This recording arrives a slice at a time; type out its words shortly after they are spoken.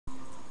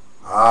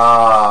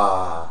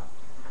Ah,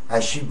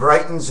 as she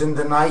brightens in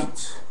the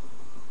night.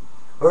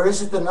 Or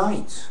is it the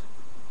night?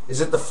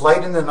 Is it the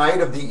flight in the night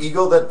of the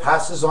eagle that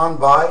passes on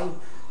by?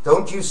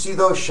 Don't you see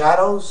those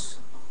shadows?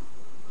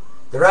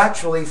 They're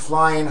actually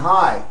flying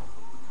high.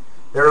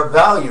 They're a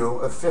value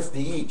of 50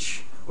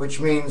 each, which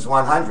means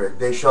 100.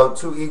 They show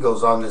 2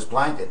 eagles on this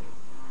blanket.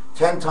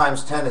 10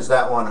 times 10 is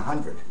that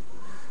 100.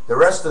 The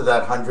rest of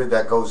that 100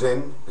 that goes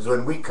in is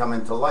when we come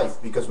into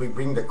life, because we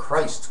bring the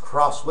Christ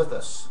cross with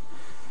us.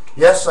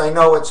 Yes, I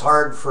know it's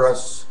hard for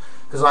us,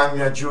 because I'm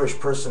a Jewish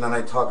person and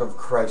I talk of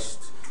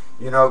Christ.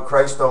 You know,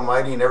 Christ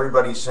Almighty, and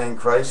everybody's saying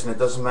Christ, and it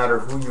doesn't matter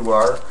who you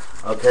are.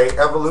 Okay,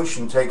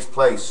 evolution takes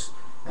place,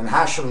 and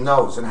Hashem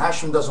knows, and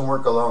Hashem doesn't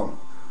work alone.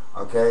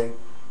 Okay,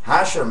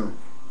 Hashem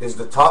is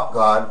the top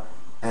God,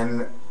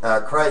 and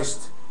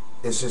Christ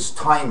is his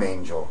time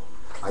angel.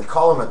 I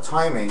call him a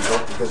time angel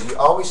because he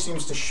always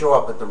seems to show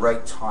up at the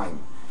right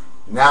time.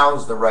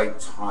 Now's the right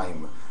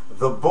time.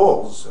 The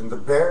bulls and the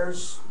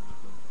bears,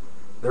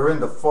 they're in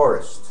the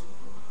forest,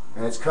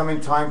 and it's coming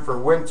time for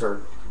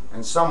winter,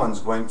 and someone's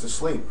going to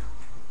sleep.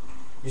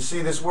 You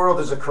see, this world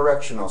is a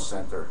correctional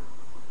center.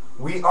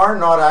 We are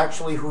not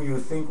actually who you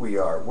think we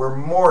are. We're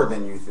more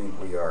than you think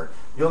we are.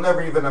 You'll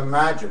never even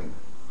imagine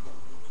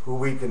who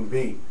we can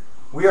be.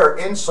 We are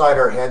inside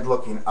our head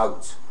looking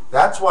out.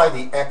 That's why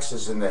the X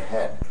is in the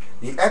head.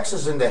 The X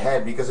is in the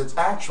head because it's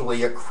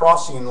actually a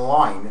crossing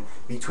line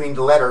between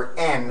the letter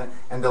N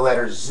and the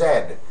letter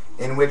Z,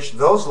 in which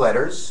those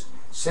letters,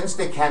 since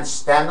they can't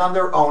stand on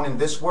their own in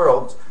this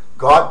world,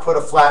 God put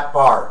a flat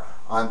bar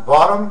on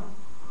bottom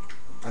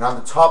and on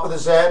the top of the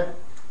Z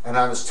and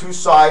on the 2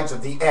 sides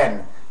of the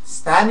N,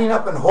 standing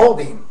up and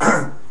holding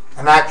an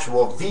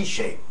actual V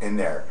shape in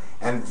there.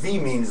 And V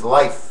means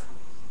life.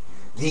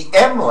 The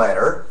M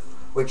letter,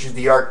 which is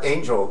the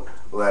archangel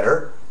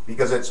letter,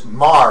 because it's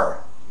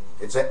Mar,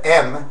 it's an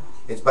M,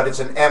 but it's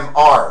an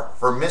MR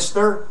for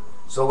Mr.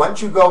 So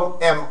once you go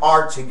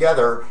MR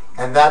together,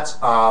 and that's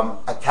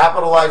a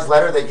capitalized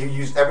letter that you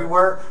use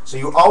everywhere, so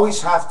you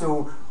always have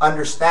to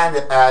understand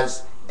it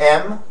as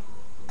M,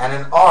 and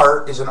an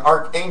R is an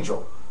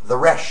archangel, the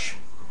Resh.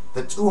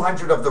 The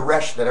 200 of the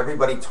Resh that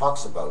everybody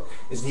talks about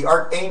is the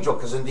archangel,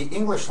 because in the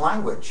English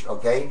language,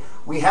 okay,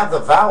 we have the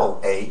vowel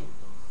A,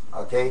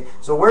 okay,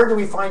 so where do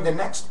we find the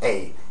next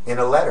A in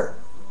a letter?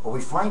 Well,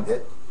 we find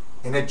it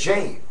in a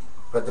J,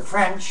 but the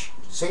French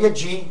say a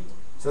G,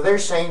 so they're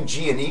saying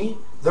G and E,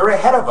 they're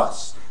ahead of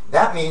us.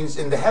 That means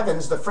in the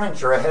heavens, the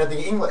French are ahead of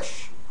the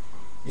English.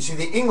 You see,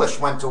 the English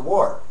went to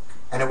war,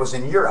 and it was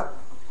in Europe.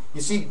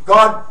 You see,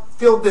 God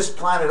filled this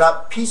planet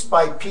up piece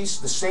by piece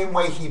the same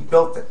way he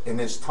built it in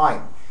his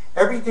time.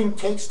 Everything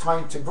takes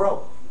time to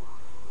grow.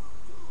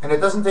 And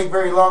it doesn't take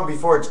very long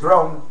before it's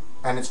grown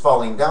and it's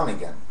falling down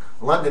again.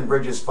 London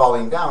Bridge is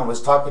falling down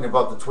was talking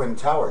about the Twin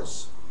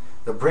Towers.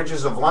 The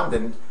bridges of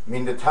London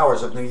mean the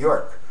towers of New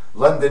York.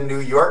 London, New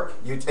York,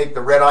 you take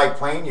the red-eye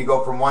plane, you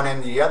go from one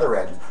end to the other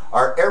end.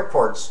 Our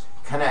airports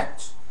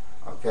connect.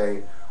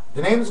 Okay,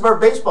 the names of our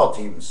baseball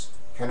teams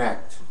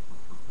connect.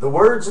 The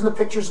words and the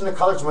pictures and the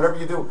colors and whatever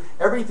you do,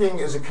 everything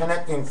is a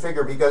connecting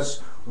figure,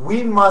 because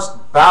we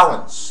must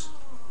balance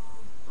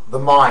the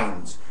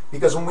mind.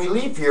 Because when we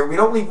leave here, we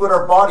don't leave with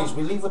our bodies,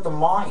 we leave with the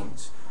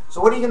mind.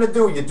 So what are you going to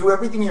do? You do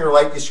everything in your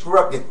life, you screw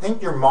up, you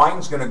think your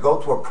mind's going to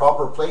go to a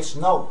proper place?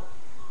 No.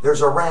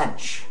 There's a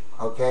ranch,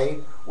 okay,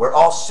 where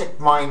all sick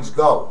minds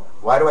go.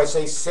 Why do I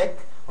say sick?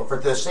 Well, for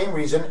the same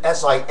reason,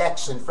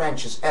 S-I-X in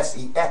French is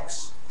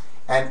S-E-X.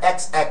 And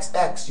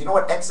XXX, you know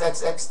what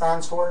XXX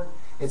stands for?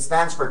 It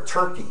stands for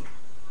Turkey.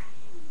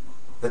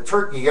 The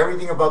turkey,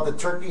 everything about the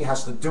turkey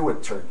has to do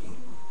with Turkey,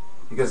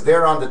 because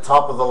they're on the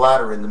top of the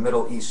ladder in the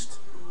Middle East.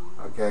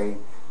 Okay,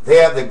 they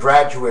have the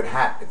graduate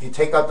hat. If you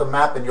take out the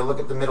map and you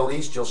look at the Middle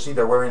East, you'll see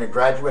they're wearing a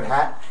graduate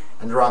hat,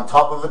 and they're on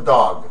top of a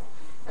dog,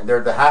 and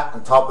they're the hat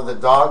on top of the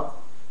dog.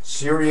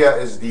 Syria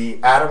is the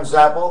Adam's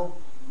apple,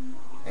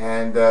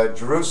 and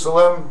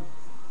Jerusalem,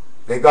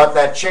 they got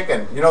that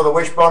chicken. You know the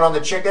wishbone on the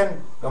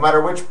chicken? No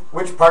matter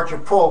which part you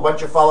pull,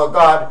 once you follow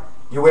God,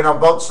 you win on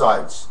both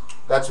sides.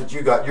 That's what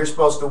you got. You're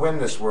supposed to win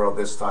this world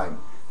this time.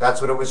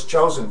 That's what it was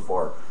chosen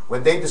for.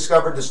 When they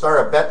discovered the Star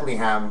of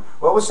Bethlehem,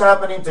 what was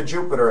happening to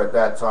Jupiter at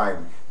that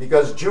time?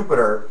 Because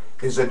Jupiter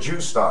is a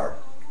Jew star.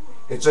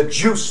 It's a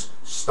juice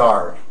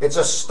star. It's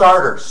a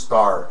starter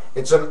star.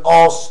 It's an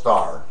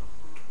all-star.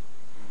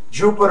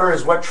 Jupiter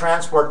is what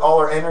transport all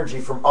our energy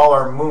from all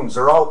our moons.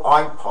 They're all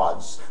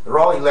iPods. They're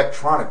all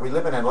electronic. We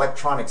live in an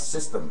electronic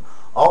system.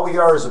 All we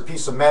are is a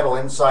piece of metal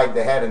inside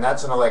the head, and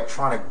that's an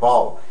electronic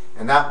ball.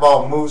 And that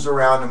ball moves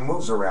around and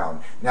moves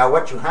around. Now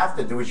what you have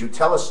to do is you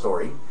tell a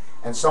story,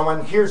 and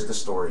someone hears the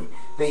story.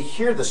 They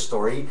hear the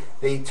story,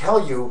 they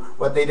tell you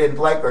what they didn't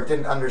like or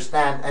didn't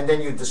understand, and then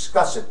you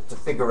discuss it to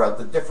figure out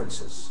the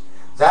differences.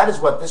 That is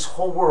what this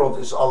whole world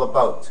is all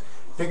about.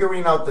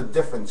 Figuring out the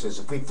differences.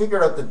 If we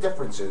figured out the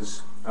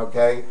differences,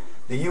 okay,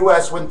 the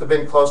U.S. wouldn't have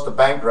been close to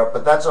bankrupt,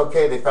 but that's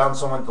okay. They found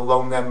someone to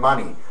loan them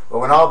money. But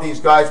when all these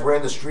guys were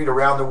in the street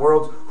around the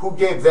world, who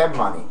gave them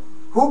money?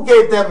 Who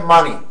gave them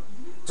money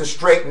to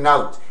straighten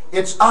out?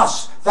 It's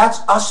us. That's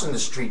us in the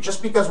street.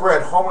 Just because we're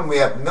at home and we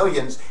have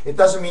millions, it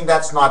doesn't mean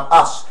that's not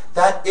us.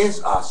 That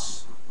is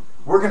us.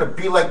 We're going to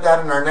be like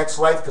that in our next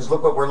life, because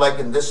look what we're like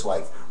in this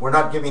life. We're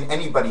not giving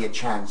anybody a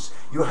chance.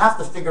 You have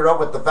to figure out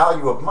what the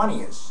value of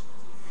money is.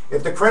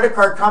 If the credit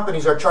card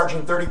companies are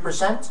charging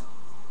 30%,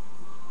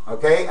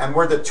 okay, and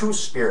we're the two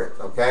spirit,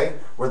 okay,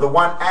 we're the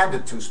one and the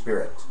two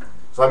spirit.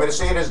 So I'm going to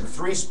say it as the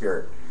three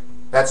spirit.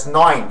 That's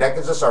 9. That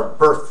gives us our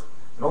birth.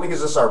 It only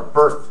gives us our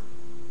birth.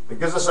 If it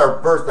gives us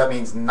our birth, that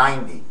means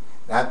 90.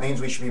 That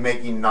means we should be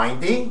making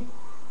 90.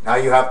 Now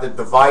you have to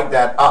divide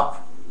that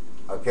up,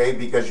 okay,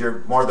 because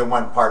you're more than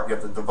one part. You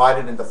have to divide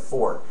it into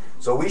 4.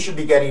 So we should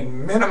be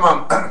getting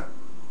minimum,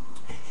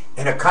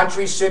 in a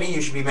country city,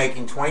 you should be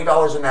making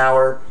 $20 an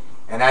hour,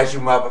 and as you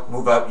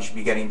move up, you should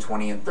be getting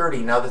 20 and 30.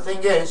 Now the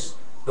thing is,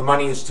 the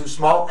money is too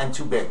small and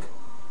too big.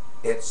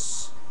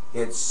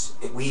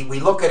 We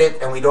look at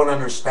it and we don't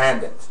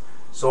understand it.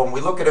 So when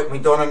we look at it and we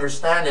don't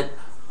understand it,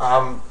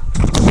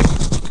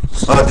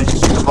 did you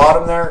see the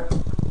bottom there?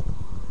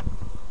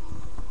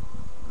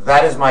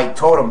 That is my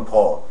totem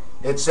pole.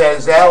 It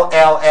says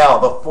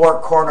LLL, the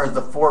 4 corners,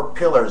 the 4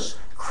 pillars.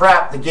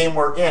 Crap, the game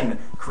we're in.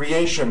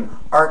 Creation,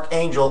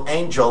 archangel,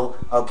 angel,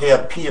 okay, a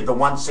P of the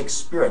 1-6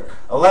 spirit.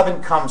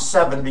 11 comes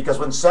 7, because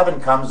when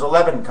 7 comes,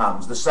 11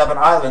 comes. The 7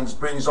 islands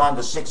brings on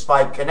the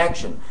 6-5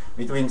 connection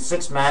between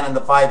 6 man and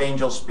the 5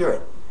 angel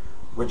spirit,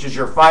 which is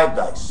your 5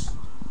 dice,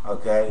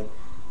 okay?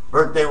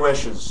 Birthday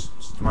wishes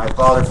to my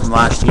father from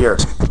last year.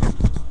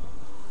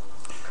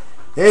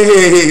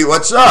 Hey,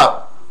 what's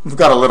up? We've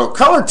got a little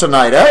color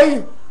tonight,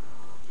 eh?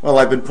 Well,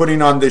 I've been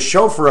putting on this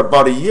show for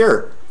about a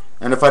year.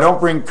 And if I don't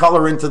bring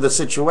color into the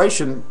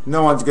situation,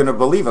 no one's going to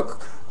believe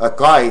a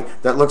guy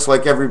that looks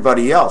like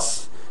everybody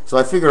else. So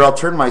I figure I'll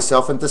turn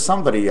myself into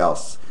somebody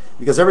else.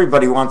 Because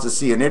everybody wants to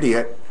see an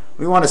idiot.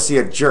 We want to see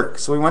a jerk.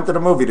 So we went to the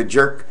movie to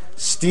jerk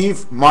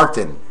Steve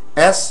Martin.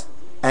 S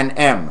and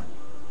M.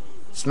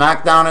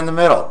 Smack down in the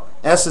middle.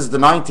 S is the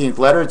 19th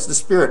letter. It's the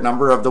spirit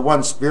number of the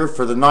 1 spirit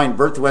for the 9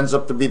 birth, who ends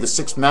up to be the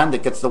 6th man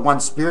that gets the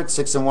 1 spirit.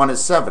 6 and 1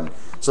 is 7.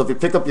 So if you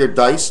pick up your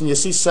dice and you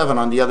see 7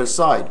 on the other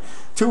side.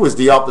 2 is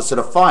the opposite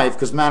of 5,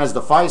 because man is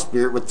the 5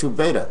 spirit with 2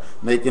 beta,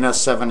 making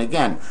us 7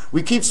 again.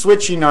 We keep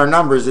switching our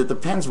numbers. It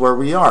depends where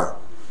we are.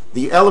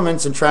 The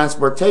elements and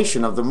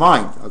transportation of the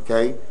mind,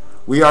 okay?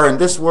 We are in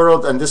this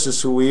world, and this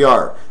is who we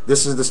are.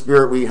 This is the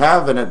spirit we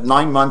have, and at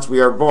 9 months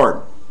we are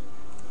born,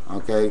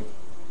 okay?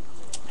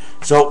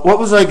 So what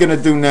was I going to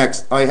do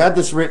next? I had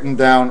this written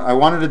down. I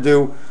wanted to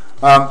do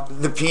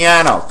the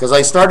piano, because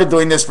I started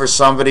doing this for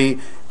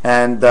somebody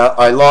and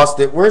I lost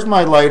it. Where's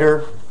my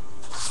lighter?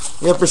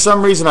 Yeah, for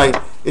some reason I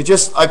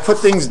put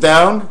things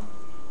down,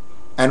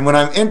 and when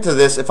I'm into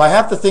this, if I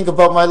have to think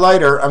about my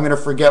lighter, I'm going to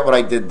forget what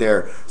I did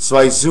there. So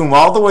I zoom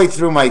all the way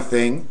through my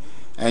thing,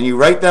 and you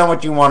write down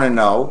what you want to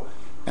know.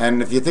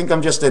 And if you think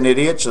I'm just an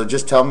idiot, so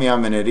just tell me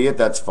I'm an idiot.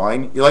 That's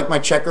fine. You like my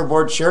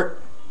checkerboard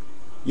shirt?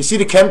 You see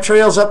the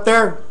chemtrails up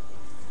there?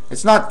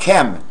 It's not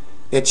chem,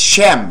 it's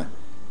Shem.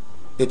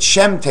 It's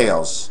Shem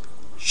tails.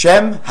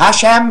 Shem,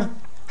 Hashem,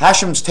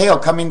 Hashem's tail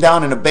coming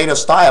down in a beta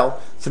style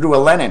through a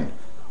Lenin.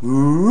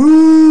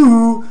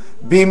 Ooh,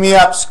 beam me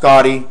up,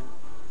 Scotty.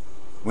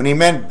 When he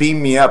meant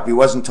beam me up, he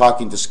wasn't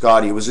talking to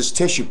Scotty. It was his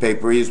tissue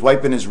paper. He was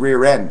wiping his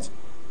rear end.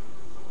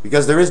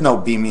 Because there is no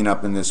beaming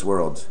up in this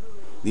world.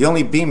 The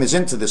only beam is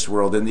into this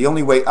world, and the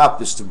only way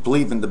up is to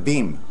believe in the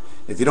beam.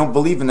 If you don't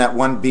believe in that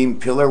one beam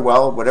pillar,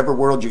 well, whatever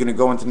world you're going to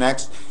go into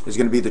next is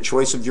going to be the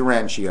choice of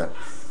Urantia.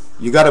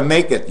 You got to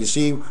make it. You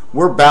see,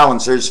 we're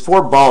balanced. There's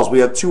 4 balls. We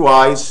have 2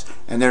 eyes,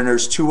 and then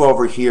there's 2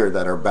 over here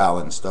that are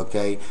balanced,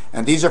 okay?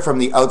 And these are from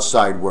the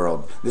outside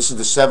world. This is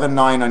the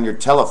 7-9 on your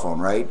telephone,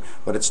 right?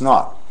 But it's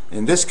not.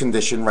 In this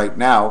condition right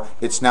now,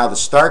 it's now the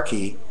star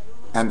key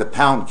and the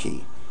pound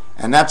key.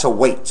 And that's a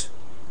weight.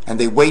 And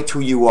they weight who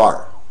you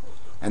are.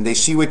 And they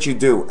see what you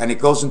do. And it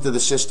goes into the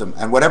system.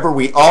 And whatever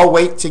we all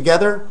weight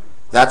together,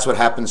 that's what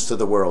happens to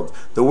the world.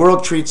 The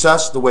world treats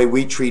us the way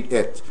we treat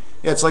it.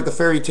 Yeah, it's like a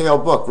fairy tale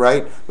book,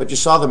 right? But you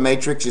saw the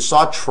Matrix, you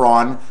saw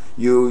Tron.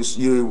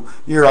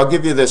 Here, I'll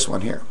give you this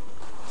one here.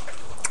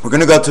 We're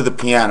going to go to the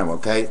piano,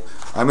 okay?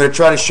 I'm going to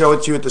try to show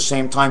it to you at the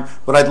same time,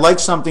 but I'd like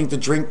something to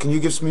drink. Can you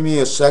give me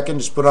a second?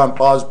 Just put it on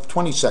pause,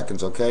 20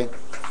 seconds, okay?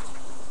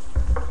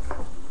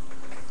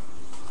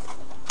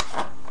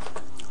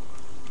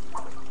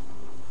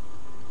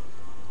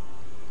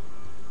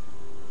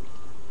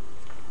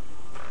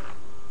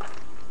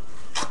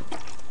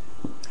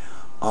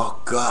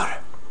 Oh, God.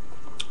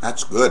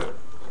 That's good.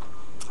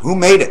 Who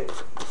made it?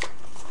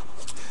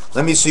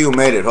 Let me see who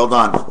made it. Hold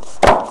on.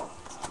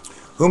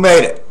 Who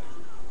made it?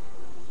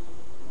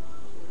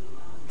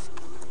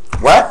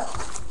 What?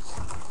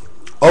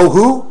 Oh,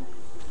 who?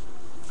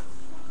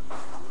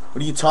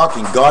 What are you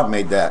talking? God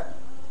made that.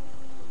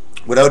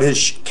 Without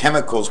his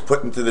chemicals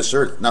put into this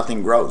earth,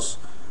 nothing grows.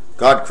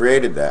 God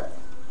created that.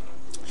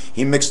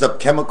 He mixed up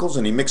chemicals,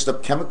 and he mixed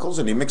up chemicals,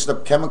 and he mixed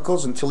up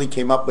chemicals until he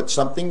came up with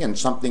something and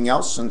something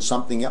else and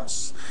something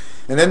else.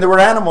 And then there were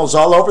animals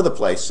all over the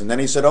place. And then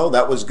he said, oh,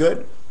 that was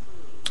good.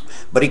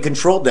 But he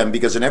controlled them,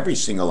 because in every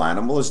single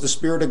animal is the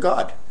Spirit of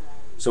God.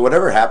 So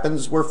whatever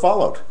happens, we're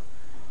followed.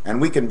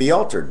 And we can be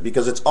altered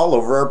because it's all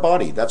over our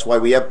body. That's why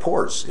we have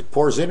pores. It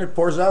pours in, it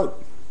pours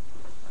out.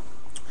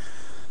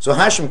 So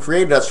Hashem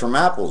created us from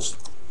apples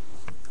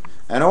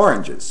and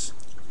oranges.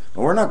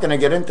 And we're not going to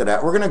get into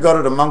that. We're going to go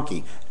to the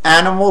monkey.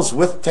 Animals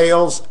with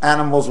tails,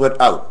 animals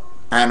without.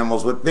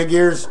 Animals with big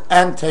ears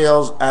and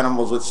tails,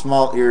 animals with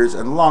small ears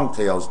and long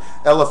tails.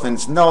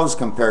 Elephant's nose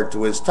compared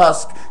to his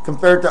tusk,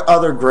 compared to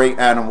other great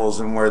animals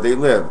and where they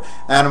live.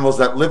 Animals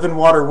that live in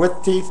water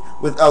with teeth,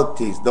 without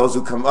teeth. Those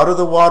who come out of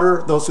the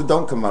water, those who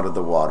don't come out of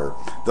the water.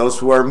 Those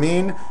who are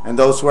mean and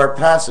those who are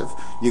passive.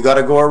 You got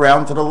to go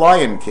around to the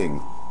Lion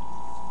King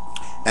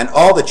and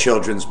all the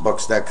children's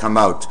books that come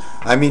out.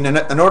 I mean,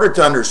 in order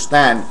to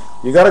understand,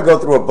 you got to go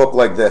through a book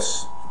like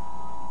this.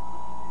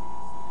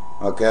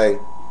 Okay?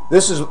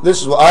 This is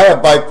I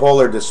have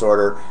bipolar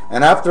disorder,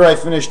 and after I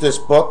finish this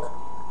book,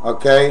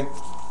 okay,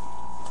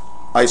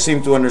 I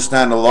seem to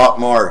understand a lot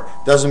more.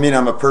 Doesn't mean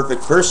I'm a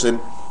perfect person,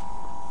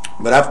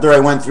 but after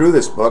I went through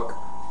this book,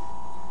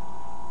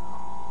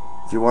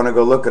 if you want to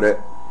go look at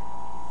it,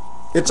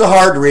 it's a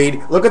hard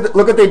read. Look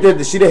what they did.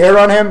 You see the hair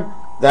on him?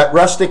 That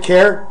rustic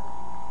hair?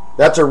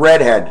 That's a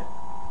redhead.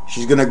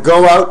 She's going to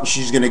go out and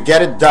she's going to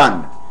get it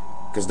done,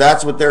 because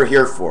that's what they're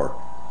here for.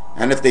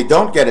 And if they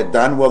don't get it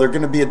done, well, they're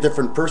going to be a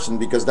different person,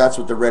 because that's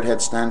what the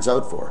redhead stands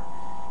out for.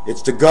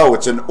 It's to go.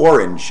 It's an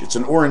orange. It's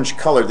an orange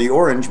color. The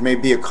orange may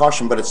be a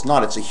caution, but it's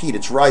not. It's a heat.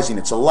 It's rising.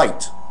 It's a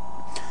light.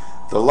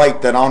 The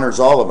light that honors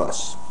all of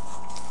us.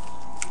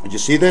 Did you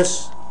see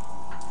this?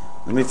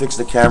 Let me fix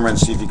the camera and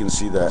see if you can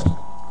see that.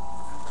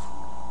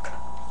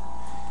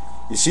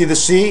 You see the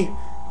sea?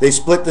 They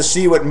split the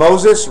sea with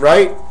Moses,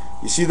 right?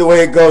 You see the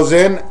way it goes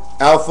in?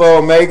 Alpha,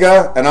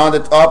 Omega, and on the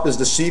top is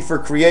the C for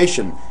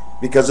creation,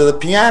 because of the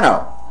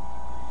piano.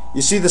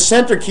 You see the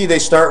center key they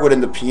start with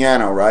in the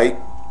piano, right,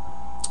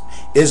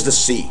 is the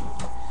C.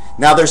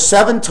 Now there's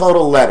 7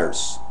 total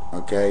letters,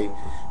 okay?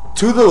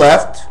 To the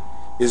left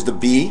is the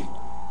B,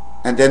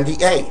 and then the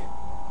A.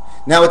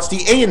 Now it's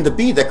the A and the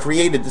B that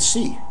created the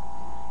C.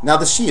 Now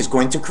the C is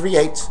going to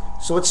create,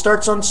 so it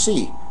starts on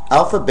C.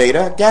 Alpha,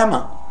 beta,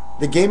 gamma.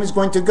 The game is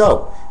going to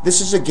go.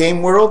 This is a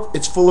game world.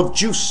 It's full of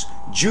juice.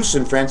 Juice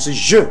in French is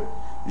je.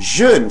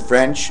 Je in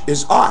French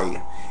is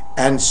I.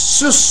 And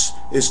sus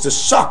is to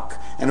suck.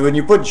 And when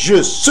you put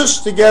je,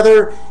 sus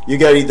together, you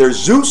get either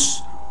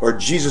Zeus or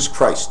Jesus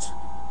Christ.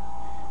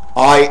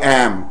 I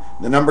am.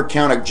 The number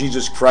count of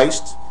Jesus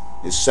Christ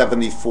is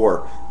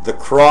 74. The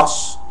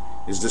cross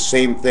is the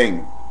same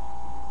thing.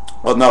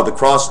 Well, no, the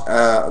cross,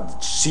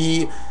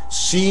 C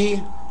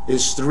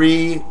is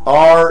 3,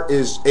 R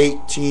is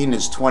 18,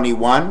 is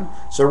 21.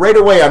 So right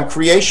away on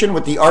creation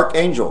with the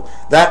archangel,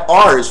 that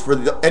R is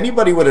for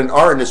anybody with an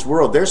R in this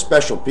world. They're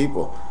special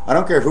people. I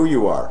don't care who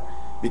you are,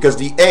 because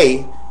the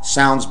A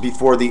sounds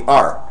before the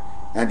R,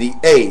 and the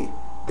A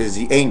is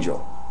the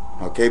angel.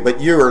 Okay,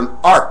 but you're an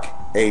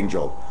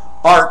archangel.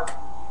 Arch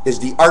is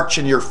the arch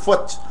in your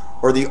foot,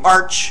 or the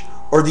arch,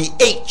 or the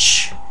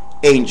H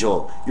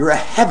angel. You're a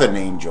heaven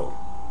angel.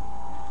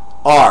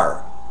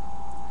 R,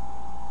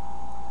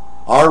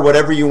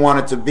 whatever you want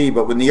it to be,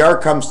 but when the R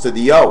comes to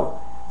the O,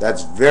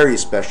 that's very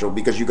special,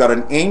 because you got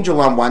an angel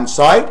on one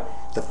side,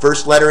 the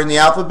first letter in the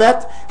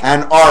alphabet,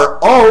 and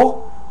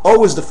R-O,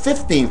 O is the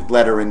 15th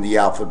letter in the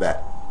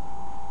alphabet.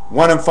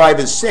 1 and 5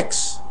 is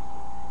 6.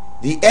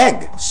 The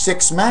egg,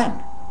 6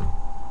 man.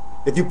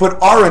 If you put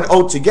R and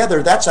O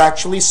together, that's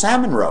actually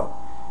salmon roe.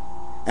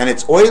 And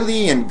it's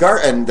oily and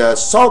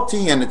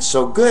salty, and it's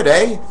so good,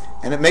 eh?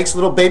 And it makes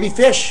little baby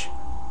fish.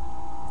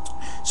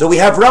 So we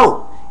have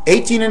roe.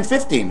 18 and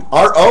 15.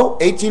 R-O,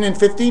 18 and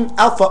 15,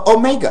 alpha,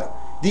 omega.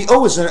 The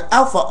O is an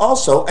alpha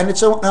also, and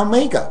it's an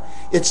omega.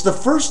 It's the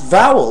first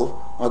vowel,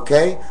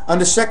 okay, on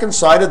the second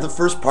side of the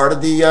first part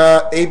of the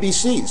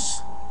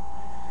ABCs.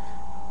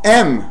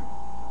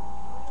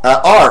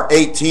 R,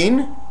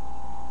 18,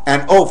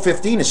 and O,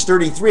 15 is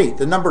 33,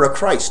 the number of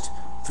Christ.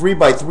 3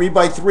 by 3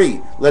 by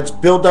 3. Let's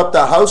build up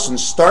the house and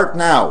start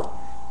now.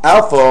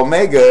 Alpha,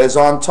 omega is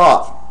on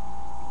top.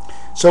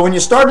 So when you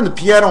start in the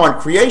piano on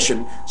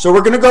creation, so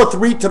we're going to go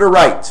 3 to the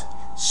right.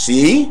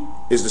 C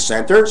is the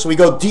center, so we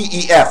go D,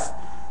 E, F.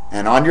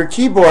 And on your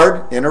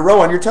keyboard, in a row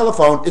on your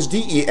telephone, is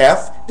D, E,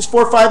 F, is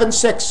 4, 5, and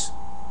 6.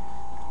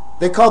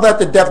 They call that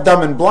the deaf,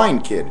 dumb, and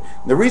blind kid.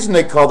 The reason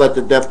they call that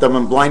the deaf, dumb,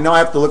 and blind, now I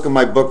have to look at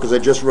my book because I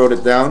just wrote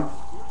it down.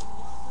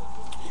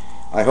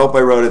 I hope I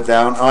wrote it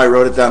down. Oh, I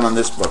wrote it down on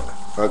this book.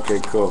 Okay,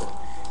 cool.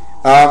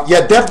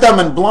 Yeah, deaf, dumb,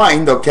 and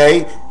blind,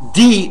 okay.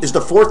 D is the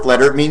 4th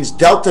letter. It means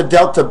delta,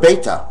 delta,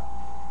 beta.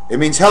 It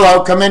means,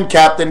 hello, come in,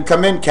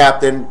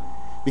 captain,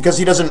 because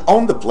he doesn't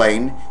own the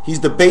plane.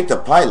 He's the beta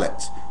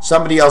pilot.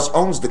 Somebody else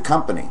owns the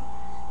company.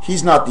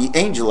 He's not the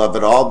angel of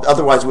it all,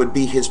 otherwise it would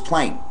be his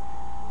plane.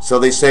 So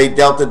they say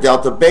delta,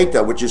 delta,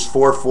 beta, which is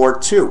 4, 4,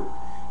 2.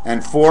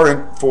 And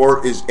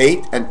 4 is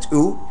 8, and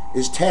 2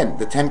 is 10,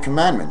 the 10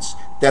 commandments.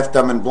 Deaf,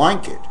 dumb, and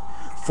blind kid.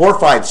 4,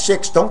 5,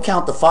 6, don't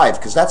count the 5,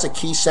 because that's a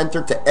key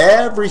center to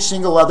every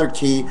single other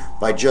key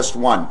by just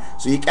 1.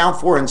 So you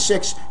count 4 and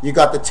 6, you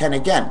got the 10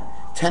 again.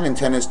 10 and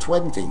 10 is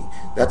 20.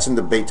 That's in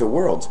the beta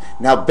world.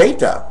 Now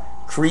beta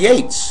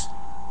creates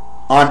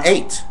on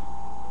 8,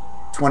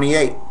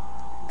 28.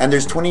 And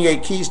there's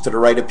 28 keys to the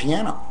right of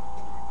piano.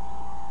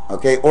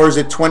 Okay, or is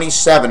it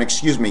 27?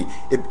 Excuse me.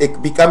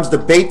 It becomes the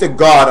beta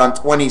God on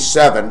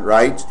 27,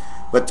 right?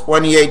 But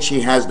 28,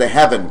 she has the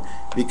heaven,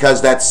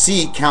 because that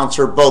C counts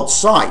for both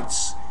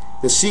sides.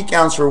 The C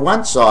counts for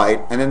one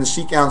side, and then the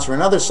C counts for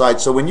another side.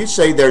 So when you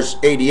say there's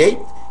 88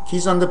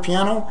 keys on the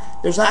piano,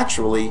 there's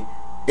actually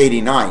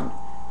 89.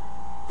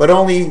 But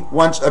only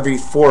once every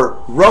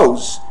 4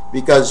 rows,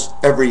 because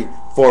every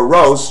 4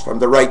 rows from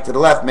the right to the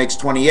left makes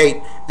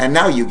 28, and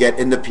now you get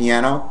in the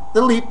piano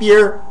the leap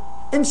year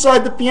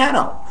inside the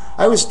piano.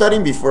 I was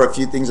studying before a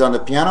few things on the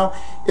piano.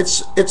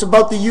 It's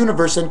about the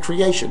universe and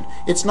creation.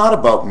 It's not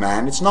about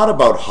man. It's not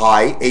about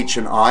high, H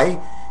and I.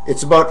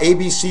 It's about A,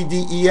 B, C,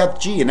 D, E, F,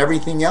 G, and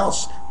everything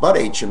else but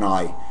H and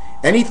I.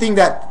 Anything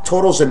that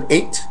totals an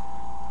 8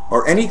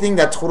 or anything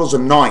that totals a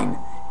 9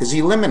 is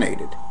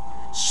eliminated.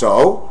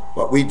 So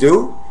what we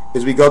do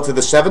is we go to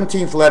the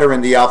 17th letter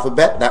in the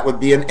alphabet. That would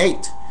be an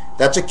 8.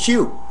 That's a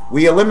Q.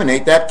 We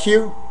eliminate that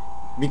Q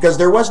because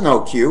there was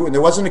no Q, and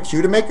there wasn't a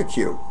Q to make a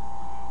Q.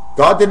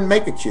 God didn't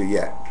make a Q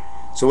yet.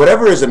 So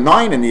whatever is a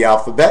 9 in the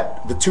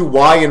alphabet, the 2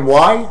 Y and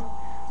Y,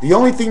 the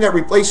only thing that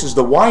replaces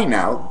the Y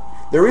now,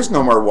 there is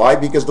no more Y,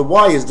 because the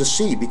Y is the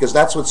C, because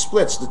that's what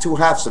splits the 2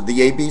 halves of the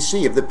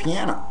ABC of the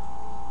piano.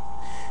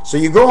 So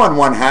you go on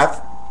 1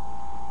 half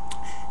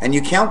and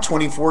you count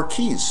 24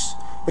 keys.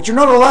 But you're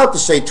not allowed to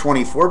say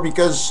 24,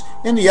 because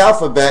in the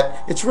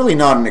alphabet it's really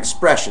not an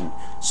expression.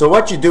 So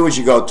what you do is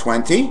you go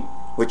 20,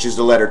 which is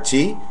the letter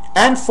T,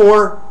 and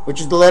 4,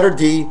 which is the letter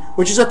D,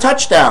 which is a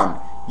touchdown.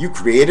 You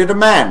created a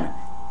man,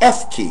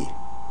 F key.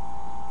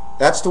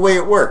 That's the way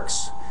it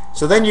works.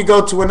 So then you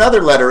go to another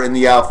letter in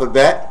the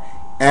alphabet,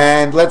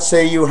 and let's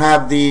say you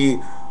have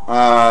the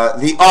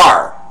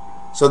R.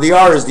 So the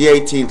R is the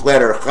 18th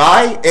letter,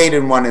 Chai. 8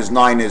 and 1 is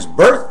 9 is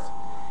birth.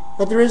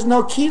 But there is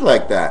no key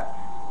like that.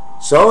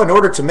 So in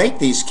order to make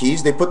these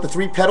keys, they put the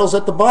 3 petals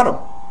at the bottom.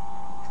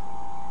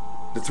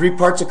 The 3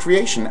 parts of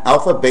creation,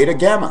 alpha, beta,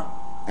 gamma.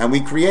 And we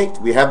create.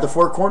 We have the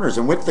 4 corners.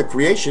 And with the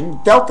creation,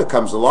 delta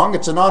comes along.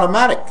 It's an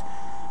automatic.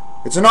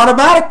 It's an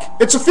automatic.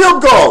 It's a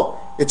field goal.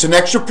 It's an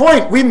extra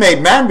point. We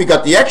made man. We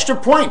got the extra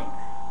point.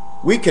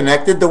 We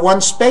connected the 1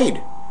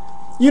 spade.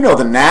 You know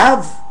the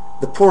nav.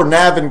 The poor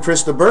nav in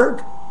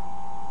Christaberg.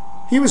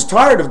 He was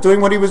tired of doing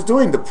what he was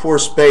doing, the poor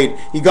spade.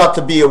 He got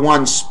to be a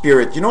 1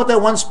 spirit. You know what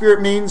that 1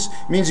 spirit means?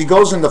 It means he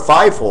goes in the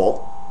 5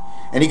 hole,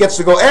 and he gets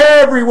to go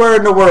everywhere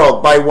in the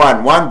world by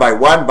 1, 1 by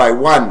 1 by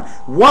 1.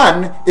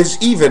 1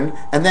 is even,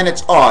 and then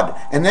it's odd.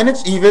 And then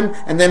it's even,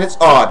 and then it's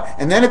odd.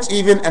 And then it's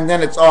even, and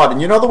then it's odd. And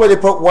you know the way they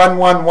put 1,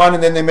 1, 1,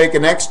 and then they make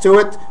an X to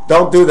it?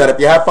 Don't do that. If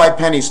you have 5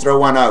 pennies, throw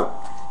 1 out.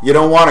 You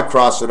don't want to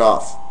cross it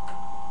off.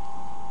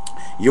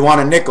 You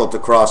want a nickel to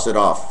cross it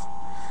off.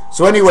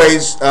 So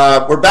anyways,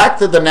 we're back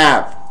to the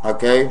nav,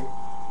 okay?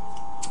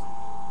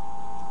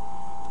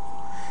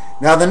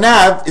 Now the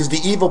nav is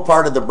the evil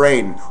part of the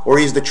brain, or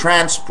he's the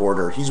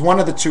transporter. He's one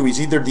of the two. He's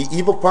either the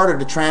evil part or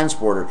the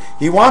transporter.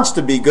 He wants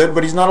to be good,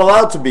 but he's not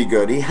allowed to be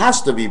good. He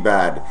has to be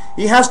bad.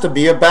 He has to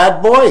be a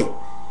bad boy.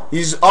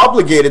 He's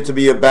obligated to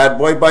be a bad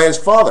boy by his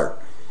father.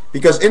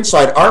 Because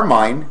inside our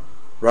mind,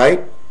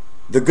 right,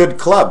 the good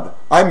club,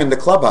 I'm in the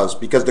clubhouse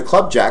because the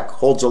club jack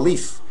holds a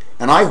leaf,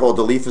 and I hold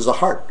the leaf as a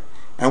heart.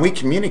 And we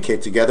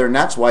communicate together, and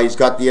that's why he's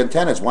got the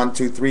antennas. 1,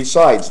 2, 3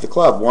 sides. The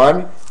club.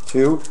 1,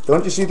 2.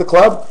 Don't you see the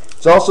club?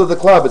 It's also the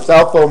club. It's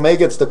alpha,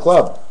 omega. It's the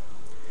club.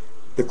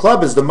 The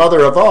club is the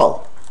mother of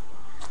all.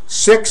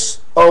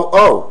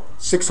 600.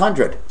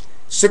 600.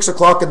 6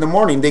 o'clock in the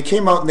morning, they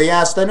came out and they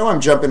asked, I know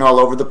I'm jumping all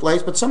over the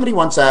place, but somebody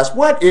once asked,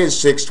 what is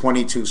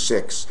 622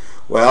 6?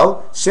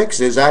 Well, 6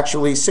 is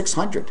actually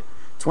 600.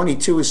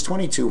 22 is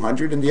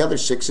 2200, and the other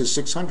 6 is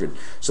 600.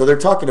 So they're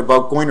talking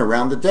about going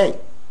around the day.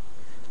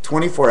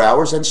 24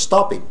 hours and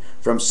stopping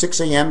from 6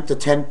 a.m. to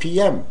 10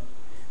 p.m.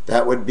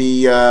 That would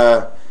be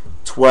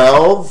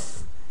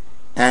 12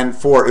 and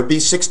 4. It would be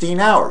 16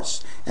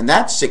 hours. And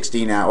that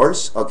 16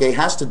 hours, okay,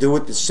 has to do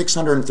with the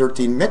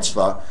 613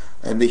 mitzvah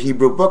in the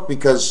Hebrew book,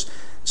 because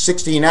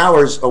 16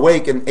 hours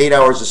awake and 8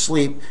 hours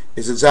asleep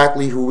is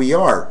exactly who we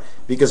are.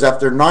 Because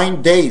after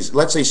 9 days,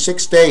 let's say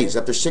 6 days,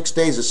 after 6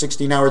 days of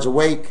 16 hours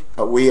awake,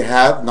 we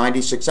have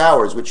 96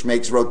 hours, which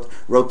makes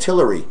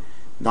rotillary.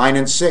 9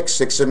 and 6,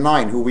 6 and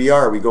 9, who we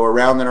are. We go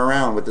around and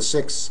around with the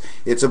 6.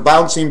 It's a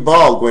bouncing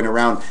ball going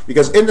around,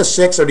 because in the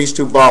 6 are these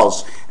 2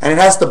 balls, and it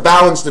has to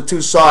balance the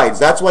 2 sides.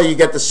 That's why you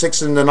get the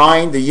 6 and the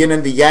 9, the yin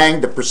and the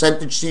yang. The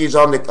percentage key is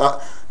on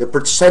the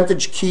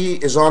percentage key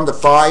is on the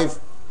 5.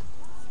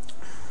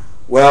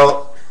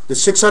 Well, the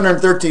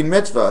 613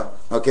 mitzvah.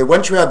 Okay,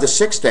 once you have the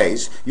 6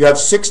 days, you have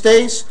 6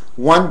 days,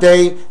 1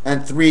 day,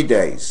 and 3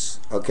 days.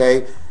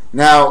 Okay,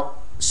 now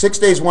 6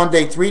 days, 1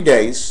 day, 3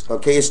 days,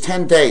 okay, is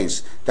 10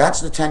 days. That's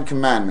the 10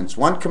 commandments.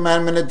 1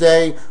 commandment a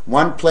day,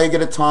 1 plague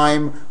at a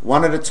time,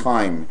 1 at a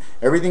time.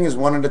 Everything is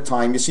 1 at a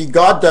time. You see,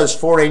 God does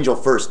 4 angel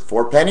first,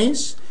 4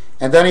 pennies,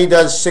 and then he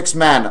does 6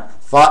 man,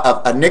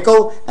 a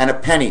nickel and a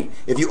penny.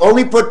 If you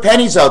only put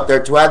pennies out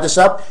there to add this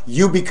up,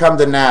 you become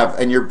the nav,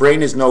 and your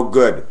brain is no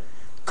good.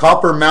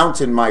 Copper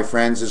Mountain, my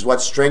friends, is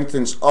what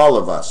strengthens all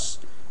of us.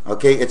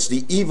 Okay, it's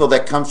the evil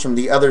that comes from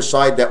the other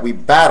side that we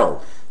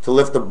battle to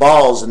lift the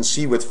balls and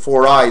see with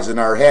 4 eyes in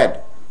our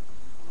head.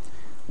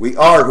 We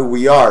are who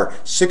we are.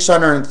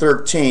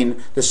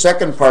 613, the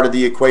second part of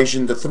the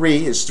equation, the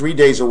 3 is 3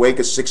 days awake,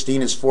 is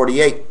 16 is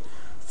 48.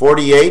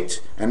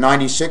 48 and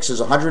 96 is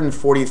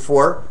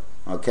 144,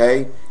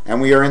 okay?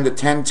 And we are in the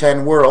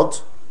 10-10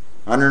 world.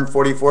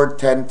 144,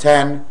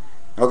 10-10.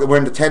 Okay, we're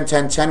in the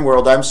 10-10-10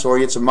 world. I'm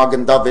sorry, it's a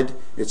Magen David.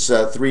 It's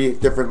 3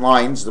 different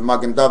lines, the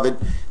Magen David,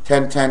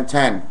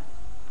 10-10-10.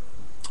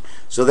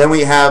 So then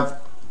we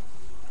have,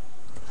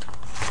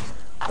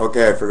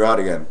 okay, I forgot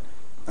again.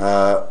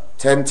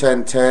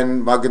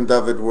 10-10-10, Magen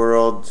David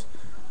world.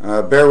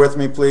 Bear with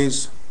me,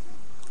 please.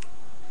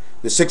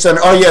 The 600,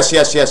 oh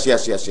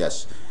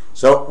yes.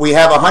 So we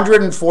have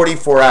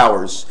 144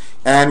 hours,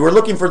 and we're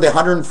looking for the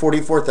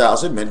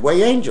 144,000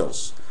 midway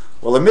angels.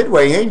 Well, a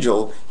midway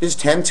angel is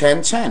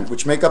 10-10-10,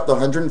 which make up the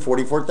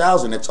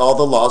 144,000. It's all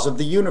the laws of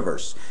the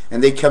universe.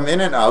 And they come in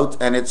and out,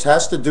 and it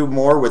has to do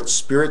more with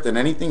spirit than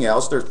anything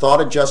else. They're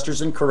thought adjusters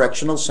and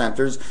correctional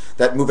centers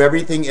that move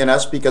everything in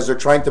us because they're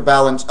trying to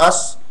balance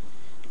us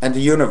and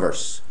the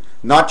universe.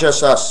 Not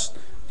just us.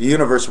 The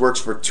universe works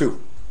for 2.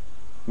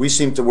 We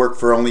seem to work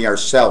for only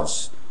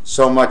ourselves.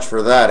 So much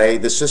for that, eh?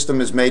 The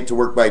system is made to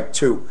work by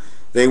 2.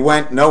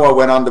 Noah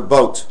went on the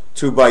boat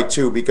 2 by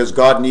 2 because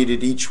God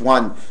needed each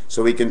one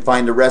so he can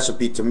find a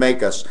recipe to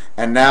make us.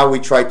 And now we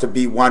try to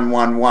be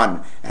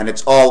 1-1-1, and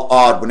it's all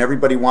odd. When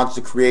everybody wants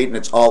to create and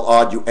it's all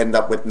odd, you end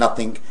up with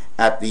nothing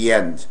at the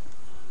end.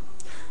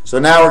 So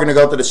now we're going to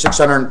go to the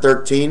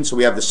 613. So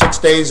we have the 6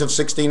 days of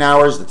 16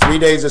 hours, the 3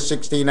 days of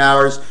 16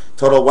 hours,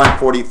 total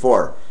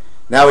 144.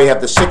 Now we have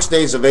the 6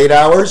 days of 8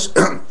 hours,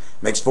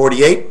 makes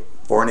 48.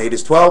 4 and 8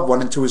 is 12,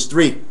 1 and 2 is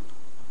 3.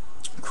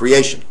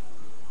 Creation.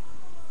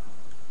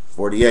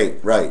 48,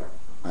 right.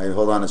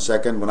 Hold on a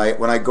second. When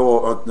I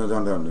go, oh,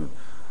 no.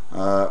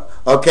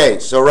 Okay,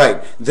 so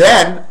right.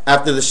 Then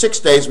after the 6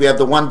 days, we have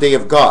the 1 day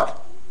of God,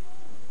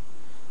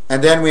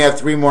 and then we have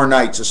 3 more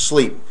nights of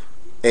sleep,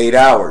 8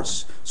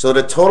 hours. So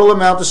the total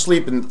amount of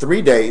sleep in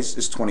 3 days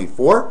is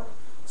 24.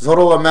 The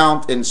total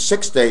amount in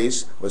 6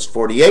 days was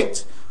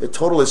 48. The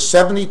total is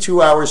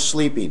 72 hours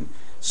sleeping.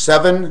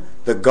 7,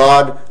 the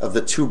God of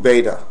the 2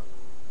 beta.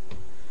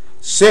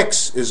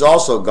 6 is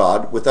also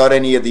God without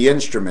any of the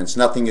instruments.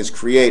 Nothing is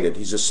created.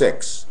 He's a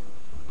 6.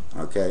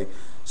 Okay?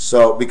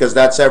 So, because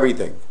that's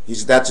everything.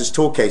 That's his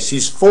tool case.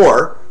 He's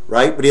 4,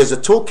 right? But he has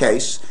a tool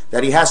case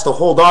that he has to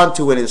hold on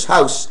to in his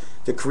house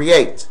to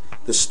create.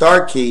 The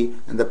star key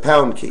and the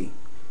pound key.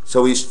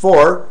 So he's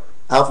 4,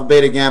 alpha,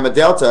 beta, gamma,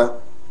 delta,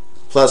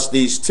 plus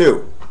these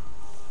 2.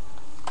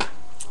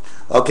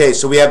 Okay,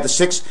 so we have the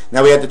 6.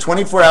 Now we had the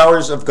 24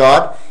 hours of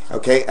God,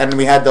 okay, and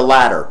we had the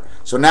ladder.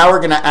 So now we're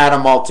going to add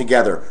them all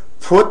together.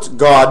 Put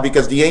God,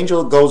 because the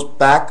angel goes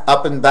back,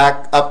 up and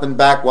back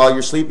while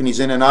you're sleeping. He's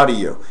in and out of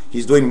you.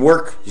 He's doing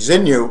work. He's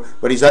in you,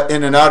 but he's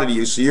in and out of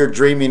you. So you're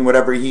dreaming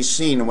whatever he's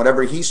seen, and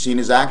whatever he's seen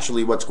is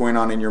actually what's going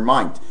on in your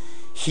mind.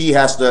 He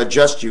has to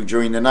adjust you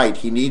during the night.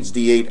 He needs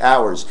the 8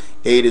 hours.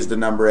 8 is the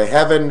number of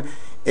heaven.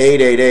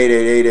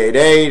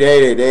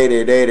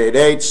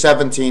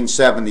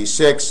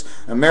 1776,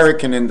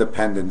 American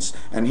independence.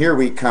 And here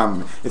we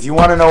come. If you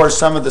want to know where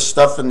some of the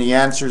stuff and the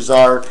answers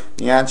are,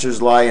 the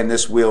answers lie in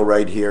this wheel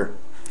right here.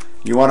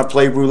 You want to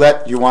play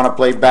roulette, you want to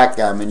play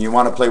backgammon, you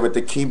want to play with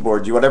the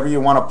keyboard, whatever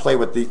you want to play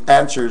with, the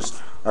answers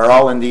are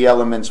all in the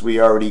elements we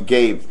already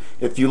gave.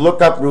 If you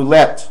look up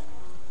roulette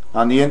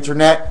on the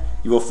internet,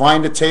 you will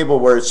find a table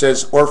where it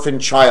says orphan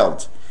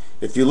child.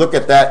 If you look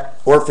at that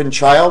orphan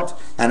child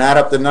and add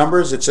up the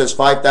numbers, it says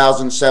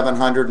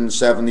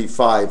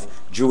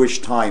 5,775 Jewish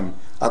time.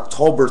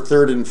 October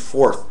 3rd and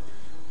 4th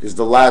is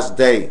the last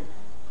day,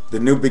 the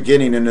new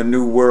beginning in a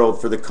new world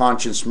for the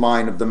conscious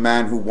mind of the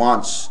man who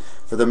wants,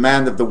 for the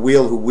man of the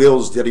wheel who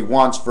wills that he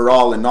wants for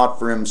all and not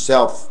for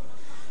himself.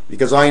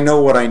 Because I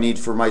know what I need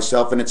for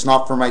myself, and it's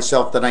not for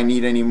myself that I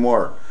need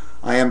anymore.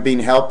 I am being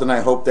helped, and I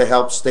hope the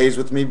help stays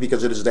with me,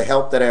 because it is the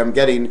help that I am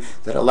getting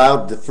that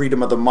allowed the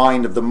freedom of the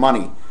mind of the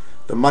money.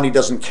 The money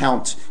doesn't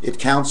count. It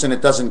counts and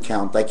it doesn't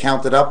count. I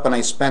count it up and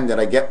I spend it.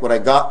 I get what I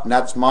got, and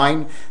that's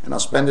mine, and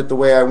I'll spend it the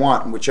way I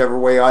want. And whichever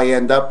way I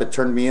end up, it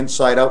turned me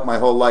inside out my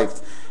whole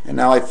life. And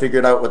now I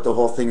figured out what the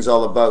whole thing's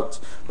all about.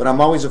 But I'm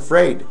always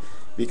afraid,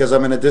 because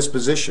I'm in a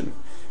disposition.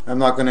 I'm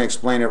not going to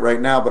explain it right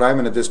now, but I'm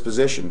in a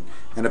disposition.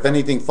 And if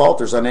anything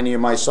falters on any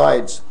of my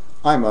sides,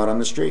 I'm out on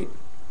the street.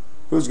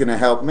 Who's going to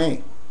help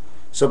me?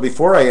 So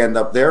before I end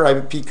up there, I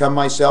become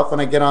myself,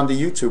 and I get onto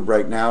YouTube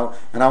right now,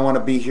 and I want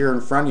to be here in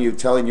front of you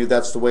telling you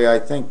that's the way I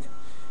think.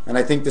 And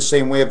I think the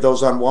same way of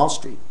those on Wall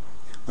Street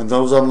and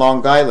those on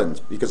Long Island,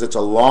 because it's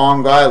a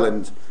Long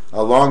Island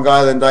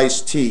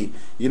iced tea.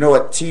 You know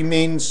what tea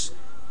means?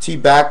 Tea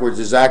backwards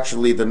is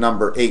actually the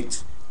number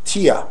 8.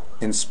 Tia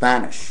in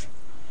Spanish.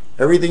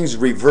 Everything's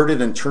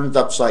reverted and turned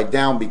upside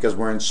down because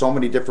we're in so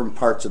many different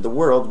parts of the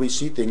world. We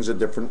see things a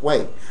different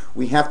way.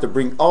 We have to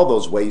bring all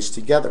those ways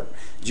together.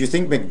 Do you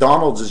think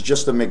McDonald's is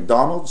just a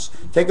McDonald's?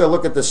 Take a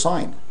look at the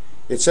sign.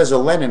 It says a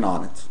Lenin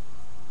on it.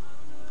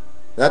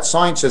 That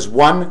sign says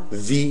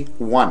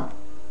 1v1,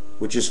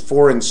 which is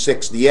 4 and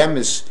 6. The M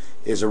is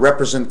a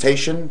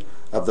representation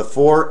of the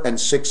 4 and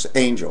 6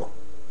 angel.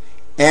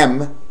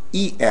 M,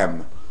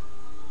 E-M,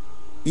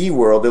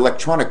 E-world,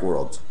 electronic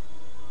world.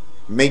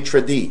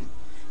 Maitre D.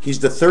 He's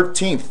the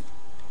 13th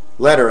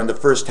letter in the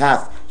first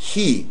half.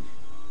 He,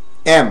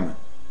 M,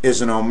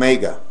 is an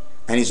omega,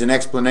 and he's an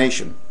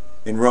explanation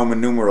in Roman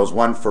numerals,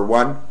 1 for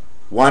 1,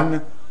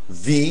 1,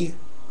 V,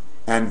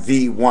 and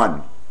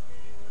V1.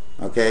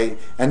 Okay,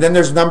 and then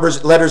there's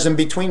numbers, letters in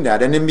between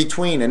that, and in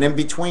between, and in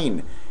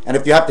between. And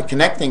if you have to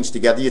connect things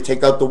together, you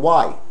take out the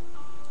Y,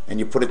 and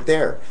you put it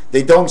there.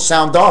 They don't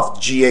sound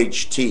off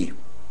GHT.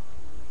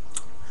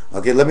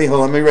 Okay, let me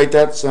write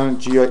that sound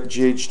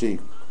GHT,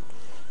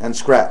 and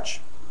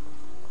scratch.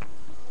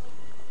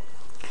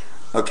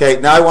 Okay,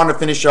 now I want to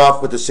finish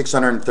off with the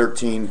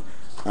 613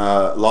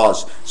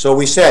 laws. So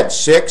we said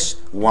 6,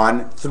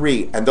 1,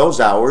 3, and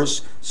those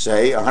hours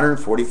say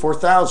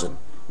 144,000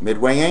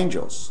 midway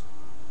angels.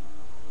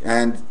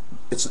 And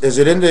is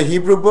it in the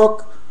Hebrew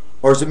book,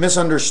 or is it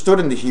misunderstood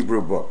in the Hebrew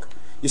book?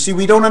 You see,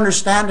 we don't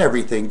understand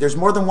everything. There's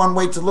more than one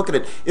way to look at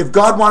it. If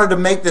God wanted to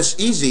make this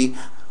easy,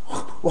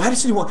 why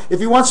does he want? If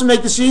he wants to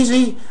make this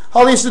easy,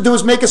 all he has to do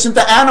is make us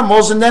into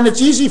animals, and then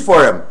it's easy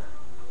for him.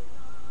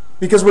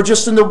 Because we're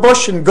just in the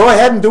bush, and go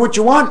ahead and do what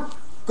you want.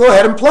 Go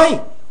ahead and play.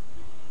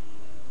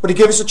 But he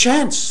gave us a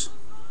chance.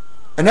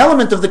 An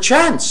element of the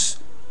chance.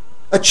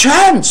 A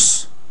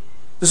chance.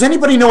 Does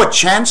anybody know what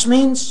chance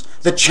means?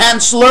 The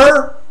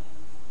chancellor?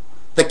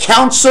 The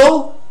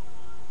council?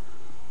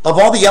 Of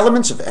all the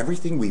elements of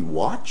everything we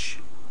watch?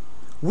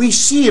 We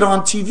see it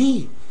on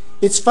TV.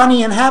 It's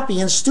funny and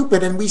happy and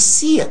stupid, and we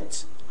see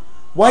it.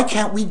 Why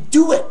can't we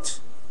do it?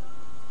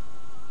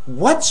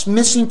 What's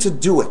missing to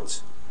do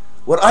it?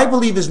 What I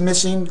believe is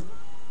missing,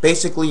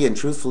 basically and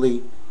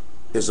truthfully,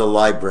 is a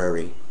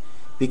library.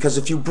 Because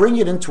if you bring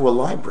it into a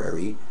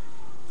library,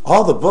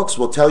 all the books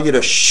will tell you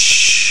to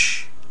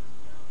shh,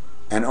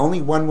 and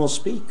only one will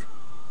speak.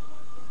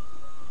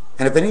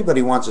 And if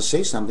anybody wants to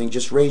say something,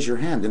 just raise your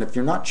hand. And if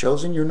you're not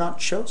chosen, you're not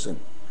chosen.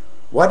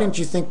 Why didn't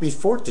you think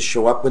before to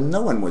show up when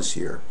no one was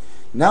here?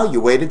 Now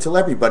you waited till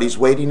everybody's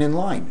waiting in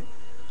line.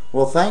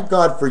 Well, thank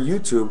God for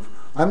YouTube.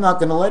 I'm not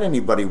going to let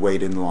anybody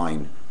wait in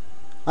line.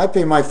 I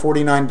pay my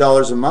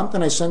 $49 a month,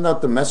 and I send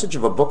out the message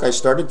of a book I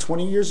started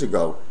 20 years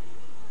ago.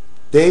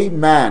 Day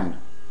Man.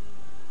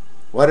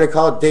 Why did I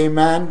call it Day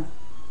Man?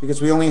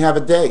 Because we only have a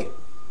day.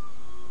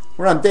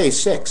 We're on day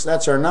 6.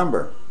 That's our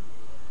number.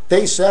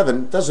 Day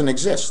 7 doesn't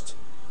exist.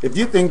 If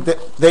you think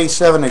that day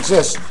 7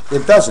 exists,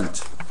 it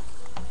doesn't.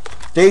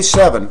 Day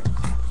 7,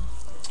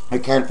 I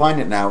can't find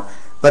it now,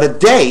 but a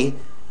day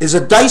is a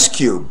dice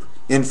cube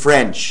in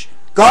French.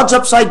 God's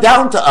upside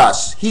down to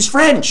us. He's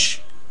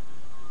French.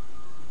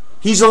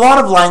 He's a lot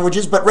of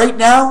languages, but right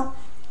now,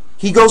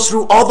 he goes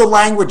through all the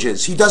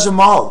languages. He does them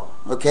all,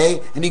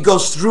 okay? And he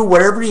goes through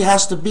wherever he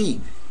has to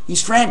be.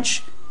 He's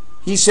French.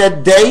 He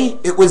said day,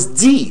 it was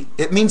D.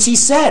 It means he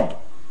said.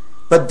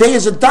 But day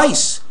is a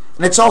dice,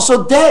 and it's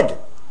also dead.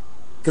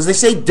 Because they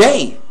say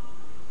day.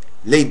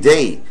 Les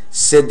dés,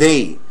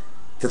 céder.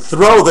 To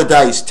throw the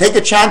dice, take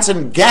a chance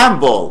and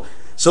gamble.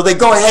 So they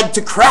go ahead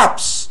to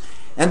craps,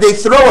 and they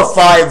throw a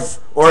 5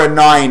 or a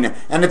 9,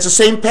 and it's the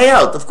same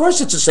payout. Of course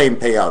it's the same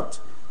payout.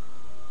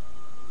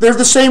 They're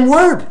the same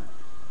word.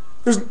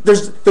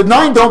 The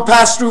 9 don't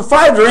pass through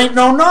 5. There ain't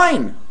no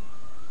 9.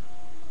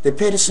 They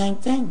pay the same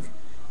thing.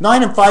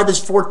 9 and 5 is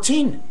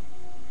 14.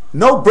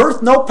 No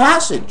birth, no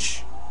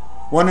passage.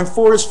 1 and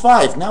 4 is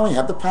 5. Now we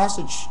have the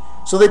passage.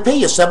 So they pay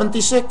you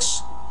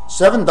 $76.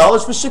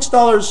 $7 for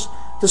 $6.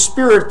 The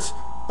spirit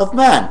of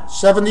man,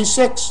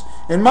 76.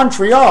 In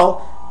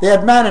Montreal, they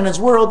had man in his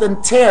world,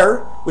 and terre,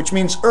 which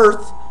means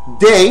earth,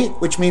 day,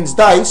 which means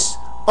dice,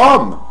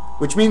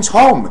 which means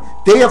home,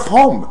 day of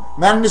home,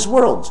 man in his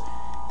world.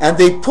 And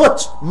they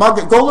put,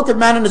 go look at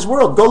man in his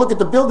world, go look at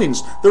the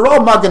buildings, they're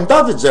all Magen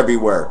Davids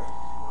everywhere.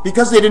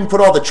 Because they didn't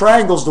put all the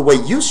triangles the way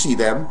you see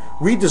them,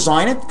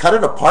 redesign it, cut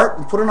it apart,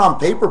 and put it on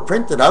paper,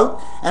 print it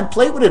out, and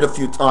play with it a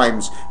few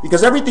times.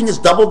 Because everything is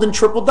doubled and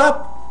tripled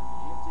up.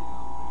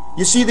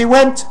 You see, they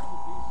went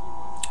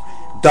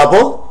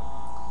double,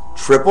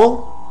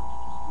 triple,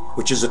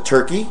 which is a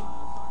turkey.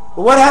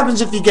 But what happens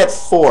if you get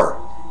 4?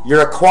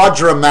 You're a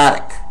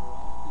quadramatic.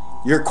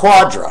 You're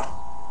quadrone.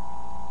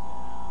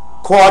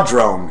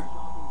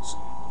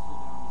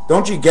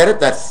 Don't you get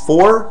it? That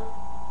 4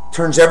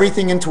 turns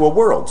everything into a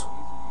world.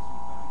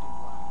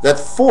 That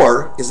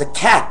 4 is a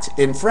cat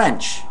in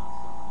French.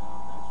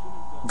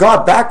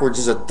 God backwards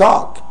is a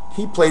dog.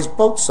 He plays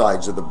both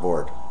sides of the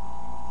board.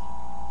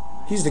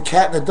 He's the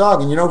cat and the dog.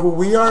 And you know who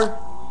we are?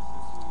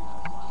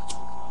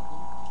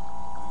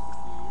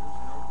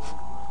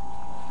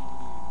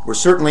 We're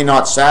certainly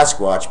not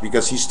Sasquatch,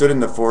 because he stood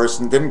in the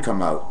forest and didn't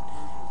come out.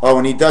 Oh,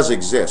 and he does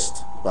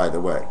exist, by the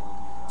way.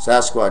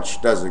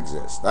 Sasquatch does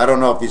exist. I don't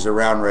know if he's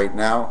around right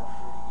now,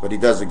 but he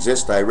does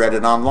exist. I read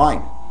it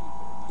online.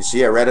 You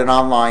see, I read it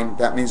online.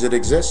 That means it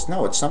exists?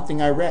 No, it's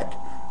something I read.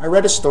 I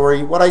read a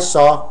story, what I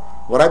saw,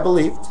 what I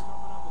believed,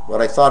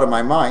 what I thought in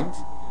my mind,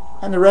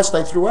 and the rest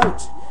I threw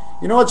out.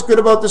 You know what's good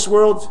about this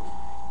world?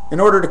 In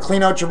order to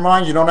clean out your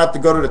mind, you don't have to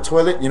go to the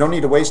toilet. You don't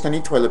need to waste any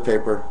toilet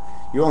paper.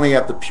 You only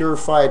have to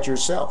purify it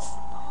yourself.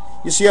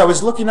 You see, I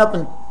was looking up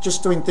and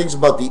just doing things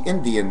about the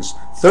Indians.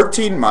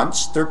 13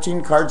 months,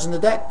 13 cards in the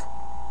deck.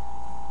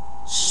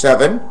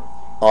 7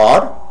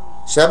 odd,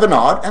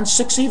 and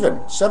 6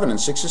 even. 7 and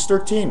 6 is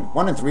 13.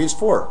 1 and 3 is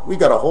 4. We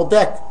got a whole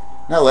deck.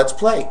 Now let's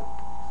play.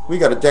 We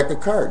got a deck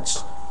of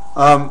cards.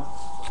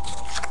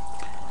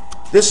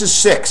 This is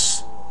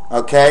 6,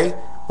 okay?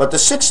 But the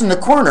 6 in the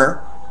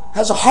corner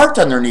has a heart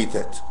underneath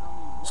it.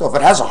 So if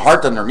it has a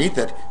heart underneath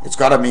it, it's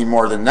got to mean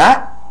more than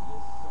that.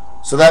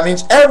 So that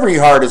means every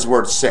heart is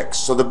worth 6.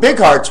 So the big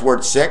heart's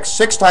worth 6.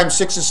 6 times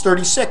 6 is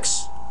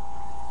 36.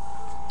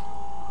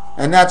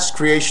 And that's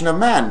creation of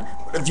man.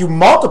 But if you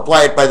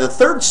multiply it by the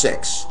third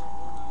 6,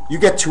 you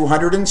get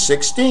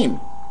 216.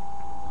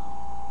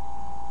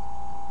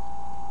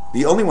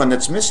 The only one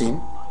that's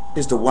missing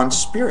is the one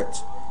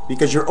spirit,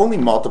 because you're only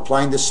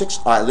multiplying the 6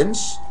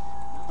 islands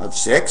of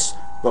 6,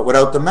 but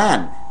without the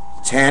man.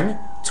 10,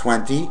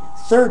 20,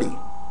 30.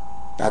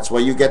 That's why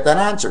you get that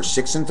answer.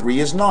 6 and 3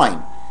 is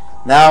 9.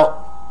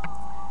 Now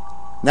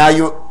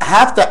you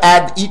have to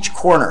add each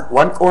corner.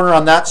 One corner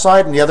on that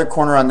side and the other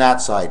corner on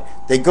that side.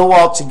 They go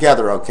all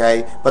together,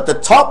 okay? But the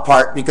top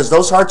part, because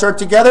those hearts are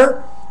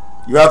together,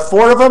 you have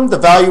 4 of them. The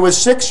value is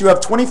 6. You have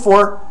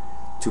 24.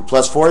 2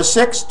 plus 4 is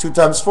 6. 2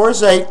 times 4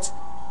 is 8.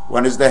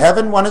 1 is the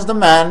heaven, 1 is the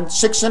man.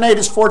 6 and 8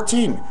 is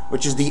 14,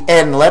 which is the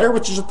N letter,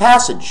 which is a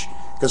passage.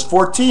 Because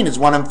 14 is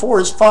 1 and 4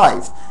 is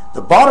 5.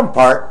 The bottom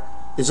part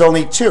is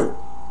only 2.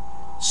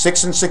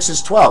 6 and 6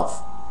 is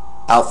 12.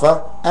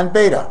 Alpha and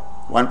beta.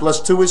 1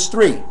 plus 2 is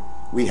 3.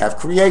 We have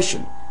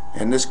creation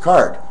in this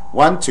card.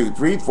 1, 2,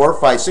 3, 4,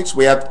 5, 6.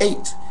 We have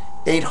 8.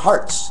 8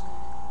 hearts.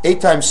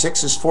 8 times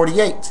 6 is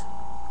 48.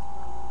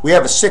 We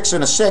have a 6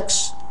 and a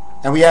 6,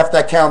 and we have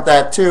to count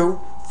that too.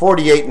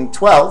 48 and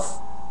 12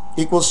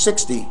 equals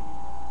 60.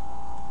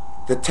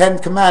 The 10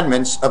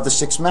 commandments of the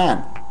 6th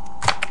man.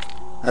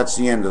 That's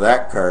the end of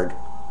that card.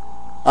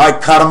 I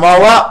cut them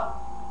all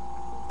up.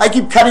 I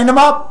keep cutting them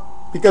up,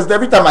 because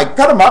every time I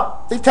cut them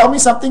up, they tell me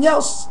something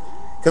else.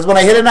 Because when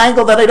I hit an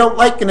angle that I don't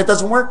like and it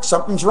doesn't work,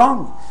 something's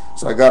wrong.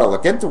 So I got to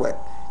look into it.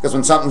 Because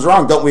when something's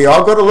wrong, don't we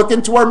all go to look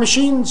into our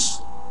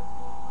machines?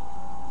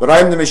 But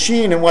I'm the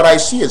machine, and what I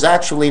see is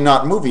actually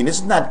not moving.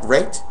 Isn't that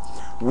great?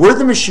 We're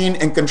the machine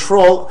in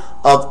control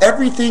of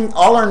everything,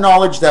 all our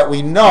knowledge that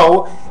we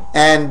know,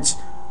 and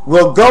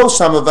we'll go,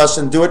 some of us,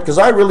 and do it. Because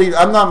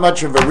I'm not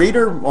much of a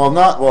reader.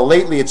 Well,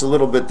 lately it's a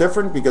little bit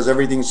different, because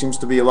everything seems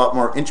to be a lot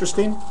more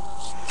interesting.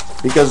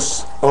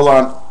 Because, hold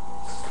on.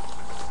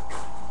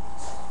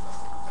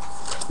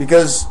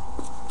 Because,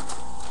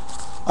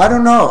 I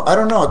don't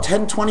know,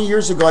 10, 20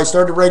 years ago I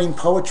started writing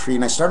poetry,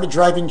 and I started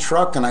driving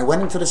truck, and I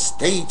went into the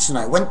States, and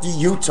I went to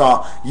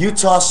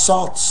Utah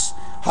salts,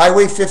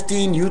 Highway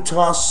 15,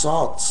 Utah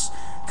salts,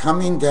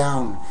 coming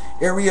down,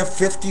 Area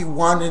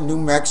 51 in New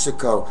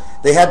Mexico.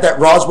 They had that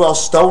Roswell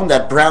stone,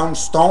 that brown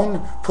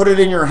stone. Put it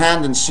in your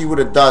hand and see what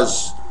it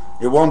does.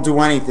 It won't do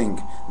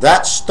anything.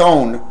 That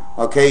stone,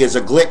 okay, is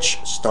a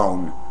glitch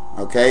stone,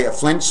 okay, a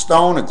flint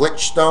stone, a glitch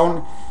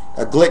stone.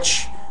 A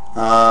glitch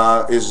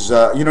is,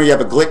 you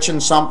have a glitch in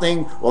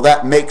something, well,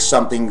 that makes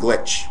something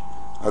glitch,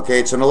 okay.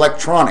 It's an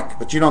electronic,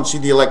 but you don't see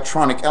the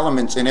electronic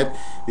elements in it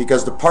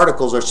because the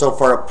particles are so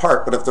far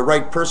apart. But if the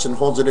right person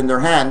holds it in their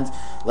hand,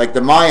 like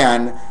the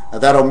Mayan,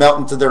 that'll melt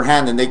into their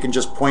hand, and they can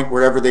just point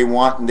wherever they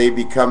want, and they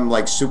become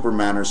like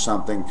Superman or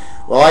something.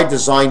 Well, I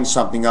designed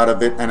something out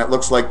of it, and it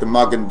looks like the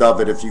mug and dove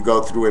it if you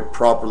go through it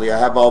properly. I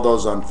have all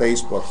those on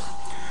Facebook.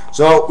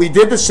 So we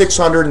did the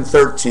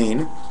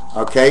 613,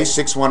 okay,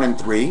 6, 1, and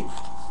 3.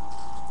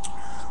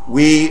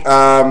 We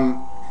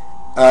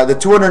the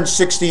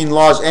 216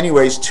 laws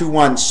anyways,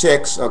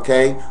 216,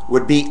 okay,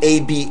 would be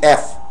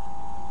ABF,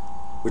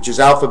 which is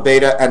alpha,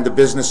 beta, and the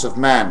business of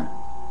man.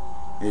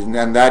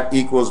 And that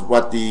equals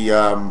what the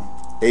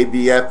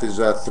ABF is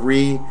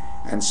 3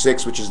 and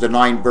 6, which is the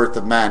 9 birth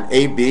of man.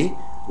 AB,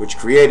 which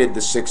created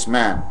the 6th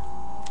man.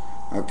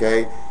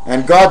 Okay,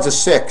 and God's a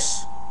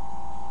 6.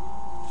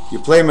 You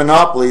play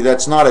Monopoly,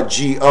 that's not a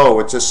G-O,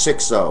 it's a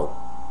 6-0.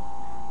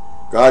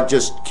 God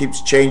just keeps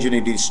changing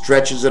it. He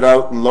stretches it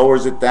out and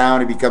lowers it down.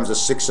 He becomes a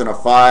 6 and a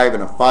 5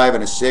 and a 5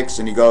 and a 6,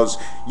 and he goes,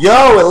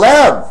 yo,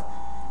 11!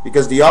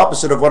 Because the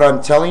opposite of what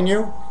I'm telling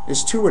you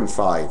is 2 and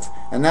 5,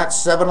 and that's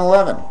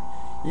 7-11.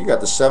 You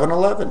got the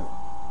 7-11.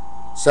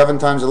 7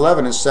 times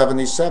 11 is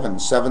 77.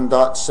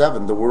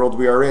 7.7, the world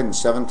we are in.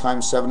 7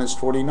 times 7 is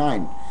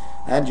 49.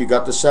 And you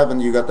got the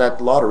 7, you got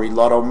that lottery,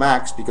 Lotto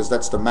Max, because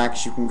that's the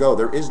max you can go.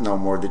 There is no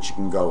more that you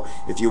can go.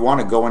 If you want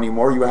to go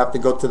anymore, you have to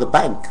go to the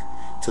bank.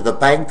 To the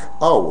bank,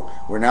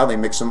 where now they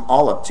mix them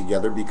all up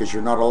together because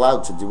you're not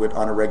allowed to do it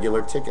on a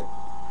regular ticket.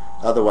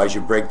 Otherwise,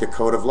 you break the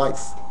code of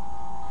life.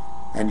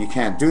 And you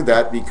can't do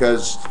that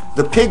because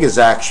the pig is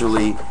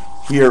actually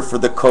here for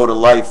the code of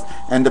life.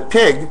 And the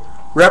pig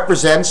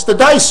represents the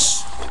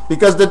dice,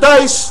 because the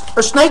dice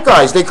are snake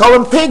eyes. They call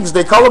them pigs.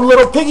 They call them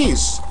little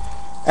piggies.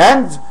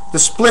 And the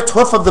split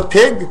hoof of the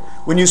pig,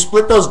 when you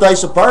split those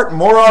dice apart,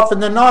 more often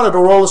than not,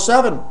 it'll roll a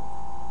 7.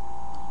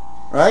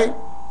 right?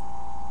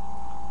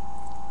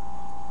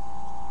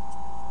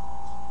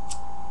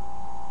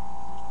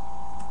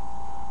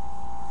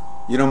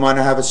 You don't mind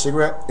to have a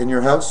cigarette in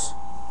your house?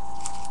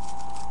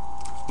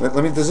 Let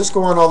me, does this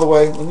go on all the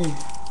way? Let me,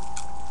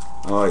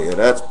 oh yeah,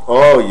 that's,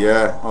 oh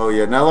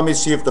yeah. Now let me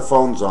see if the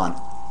phone's on.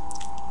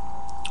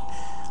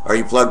 Are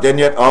you plugged in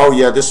yet? Oh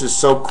yeah, this is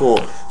so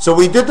cool. So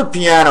we did the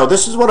piano.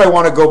 This is what I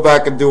want to go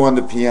back and do on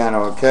the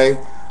piano, okay?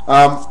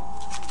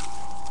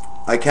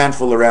 I can't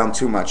fool around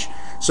too much.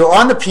 So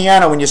on the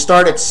piano, when you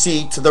start at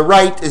C, to the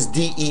right is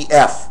D, E,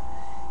 F.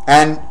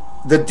 And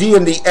the D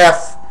and the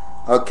F,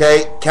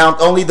 okay, count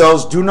only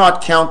those. Do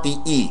not count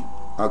the E,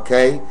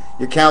 okay?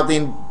 You're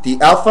counting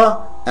the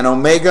alpha and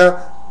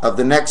omega of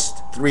the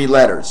next three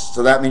letters.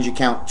 So that means you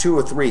count 2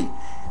 or 3.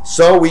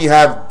 So we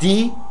have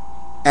D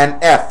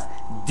and F.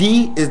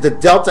 D is the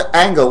delta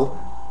angle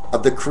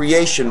of the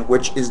creation,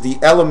 which is the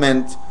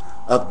element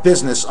of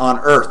business on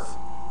Earth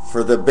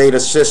for the beta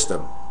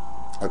system.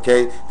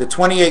 Okay, the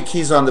 28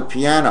 keys on the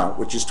piano,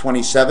 which is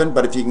 27,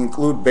 but if you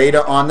include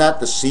beta on that,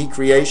 the C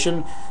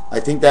creation,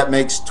 I think that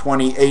makes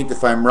 28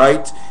 if I'm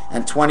right.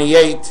 And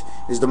 28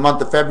 is the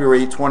month of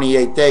February,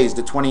 28 days.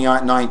 The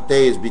 29th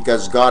day is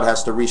because God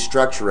has to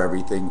restructure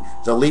everything.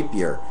 It's a leap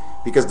year.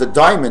 Because the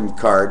diamond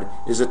card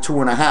is a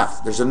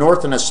 2.5. There's a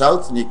north and a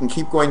south, and you can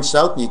keep going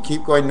south and you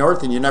keep going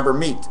north and you never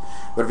meet.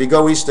 But if you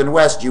go east and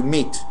west, you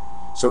meet.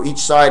 So each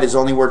side is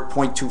only worth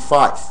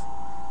 0.25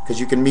 because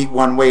you can meet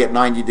one way at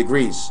 90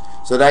 degrees.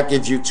 So that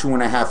gives you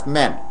 2.5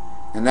 men.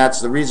 And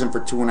that's the reason for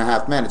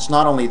 2.5 men. It's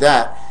not only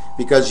that,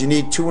 because you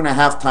need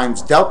 2.5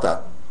 times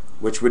delta,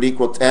 which would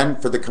equal 10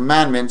 for the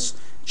commandments,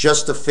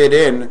 just to fit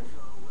in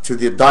to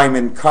the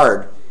diamond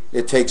card.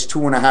 It takes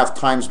 2.5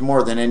 times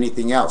more than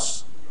anything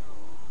else,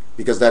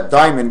 because that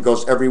diamond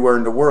goes everywhere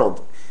in the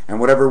world, and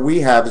whatever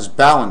we have is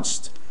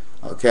balanced,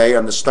 okay,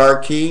 on the star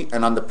key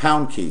and on the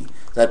pound key.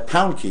 That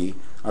pound key,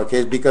 okay,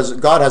 is because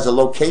God has a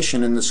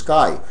location in the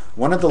sky.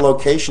 One of the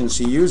locations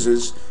he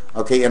uses,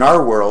 okay, in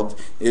our world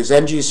is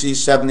NGC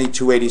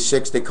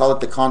 7286. They call it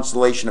the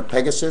constellation of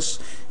Pegasus.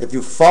 If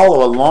you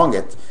follow along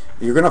it,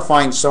 you're going to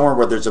find somewhere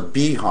where there's a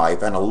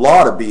beehive, and a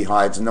lot of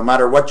beehives, and no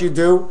matter what you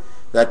do,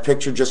 that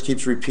picture just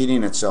keeps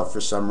repeating itself for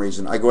some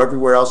reason. I go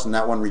everywhere else and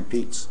that one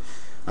repeats.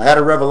 I had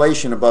a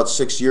revelation about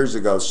 6 years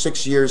ago.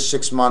 6 years,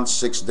 6 months,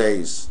 6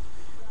 days.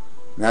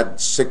 And that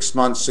 6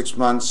 months, 6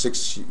 months,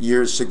 6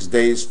 years, 6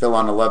 days fell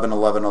on 11,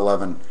 11,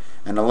 11.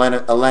 And a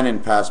Lenin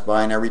passed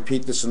by, and I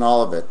repeat this in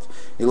all of it.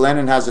 A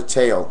Lenin has a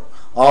tail.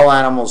 All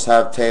animals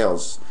have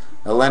tails.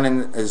 A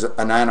Lenin is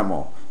an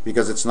animal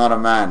because it's not a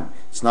man.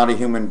 It's not a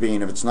human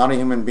being. If it's not a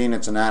human being,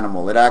 it's an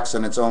animal. It acts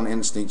on its own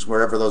instincts,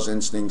 wherever those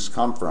instincts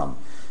come from.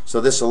 So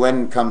this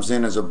Lenin comes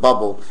in as a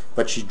bubble,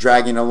 but she's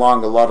dragging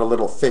along a lot of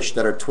little fish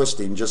that are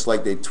twisting, just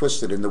like they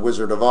twisted in The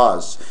Wizard of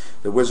Oz.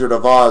 The Wizard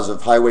of Oz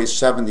of Highway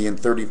 70 and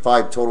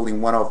 35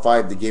 totaling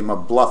 105, the game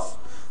of bluff.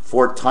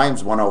 4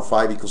 times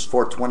 105 equals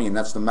 420, and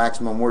that's the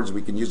maximum words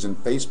we can use in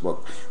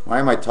Facebook. Why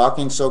am I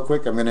talking so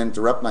quick? I'm going to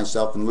interrupt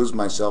myself and lose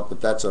myself,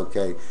 but that's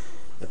okay.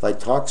 If I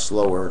talk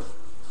slower,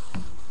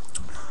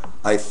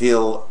 I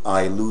feel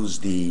I lose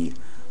the,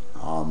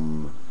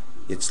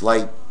 it's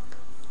like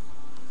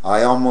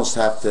I almost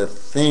have to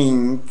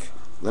think.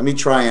 Let me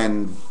try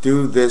and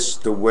do this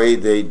the way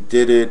they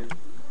did it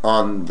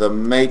on the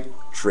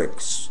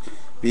Matrix,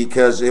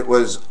 because it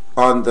was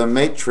on the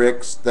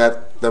Matrix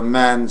that the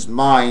man's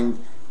mind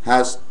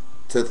has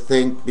to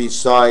think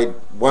beside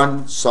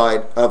one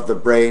side of the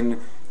brain.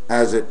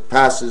 As it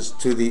passes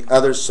to the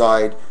other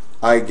side,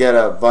 I get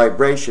a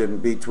vibration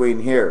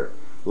between here,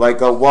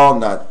 like a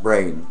walnut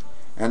brain.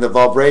 And the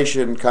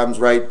vibration comes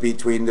right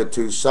between the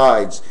two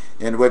sides,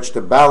 in which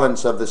the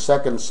balance of the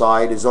second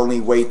side is only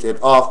weighted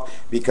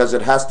off because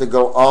it has to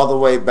go all the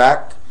way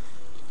back,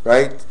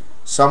 right,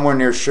 somewhere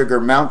near Sugar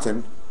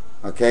Mountain,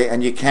 okay,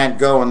 and you can't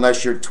go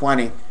unless you're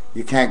 20.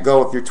 You can't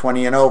go if you're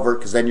 20 and over,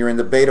 because then you're in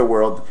the beta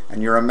world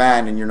and you're a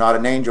man and you're not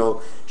an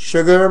angel.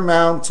 Sugar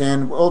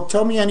Mountain. Well,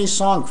 tell me any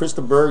song.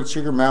 Krista Berg,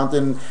 Sugar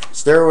Mountain,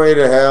 Stairway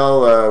to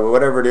Hell,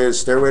 whatever it is,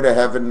 Stairway to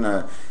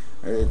Heaven.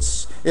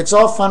 It's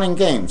all fun and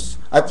games.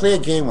 I play a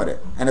game with it,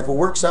 and if it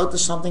works out to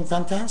something,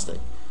 fantastic.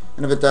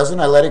 And if it doesn't,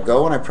 I let it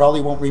go, and I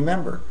probably won't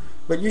remember.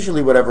 But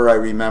usually whatever I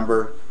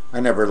remember,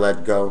 I never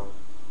let go.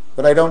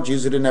 But I don't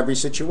use it in every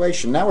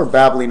situation. Now we're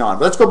babbling on.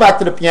 Let's go back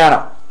to the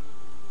piano.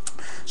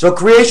 So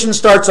creation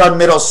starts on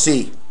middle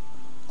C.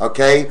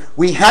 Okay?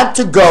 We had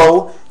to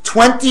go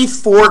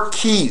 24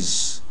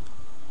 keys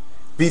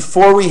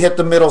before we hit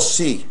the middle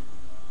C.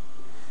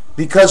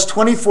 Because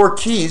 24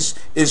 keys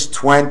is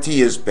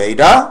 20 is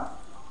beta,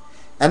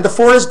 and the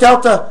 4 is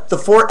delta, the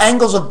 4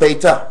 angles of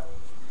beta.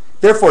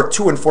 Therefore,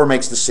 2 and 4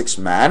 makes the 6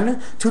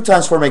 man. 2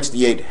 times 4 makes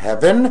the 8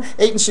 heaven.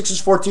 8 and 6 is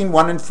 14.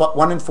 1 and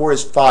 4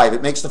 is 5.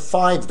 It makes the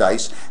 5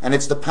 dice, and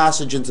it's the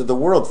passage into the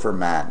world for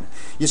man.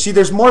 You see,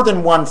 there's more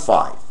than one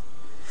 5.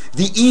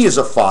 The E is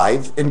a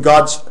 5 in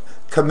God's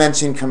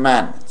commencing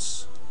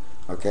commandments.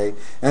 Okay?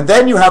 And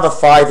then you have a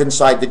 5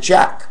 inside the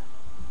jack.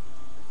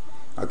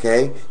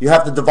 Okay? You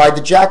have to divide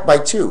the jack by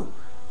 2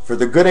 for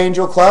the good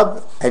angel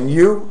club and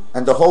you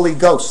and the Holy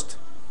Ghost.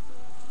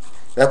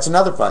 That's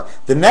another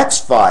 5. The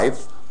next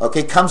 5,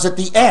 okay, comes at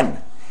the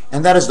N,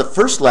 and that is the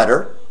first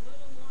letter,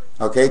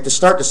 okay, to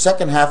start the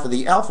second half of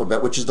the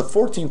alphabet, which is the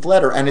 14th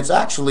letter, and it's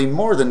actually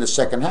more than the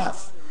second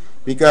half,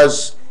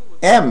 because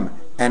M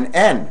and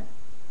N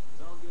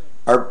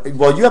are,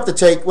 well, you have to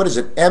take, what is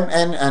it, M,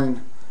 N,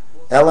 and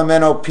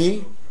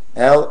LMNOP?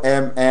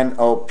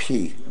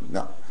 LMNOP.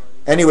 No.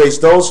 Anyways,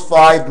 those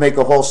 5 make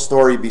a whole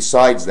story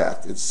besides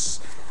that. It's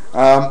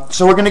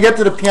so we're going to get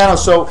to the piano.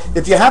 So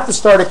if you have to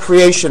start a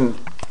creation,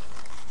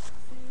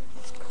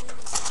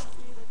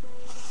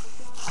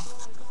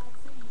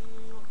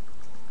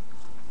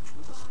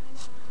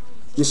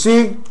 you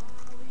see,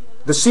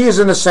 the C is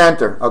in the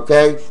center,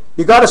 okay?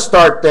 You got to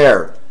start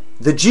there.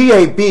 The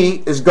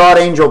GAB is God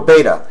Angel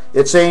Beta.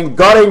 It's saying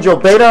God Angel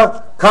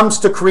Beta comes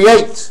to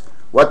create.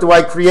 What do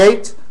I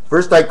create?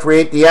 First I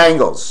create the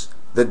angles,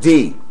 the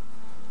D.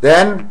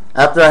 Then,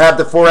 after I have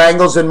the 4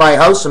 angles in my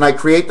house and I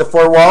create the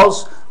 4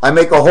 walls, I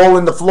make a hole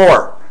in the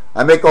floor.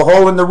 I make a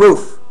hole in the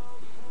roof.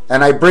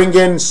 And I bring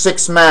in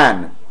 6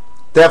 man,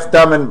 deaf,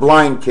 dumb, and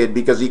blind kid,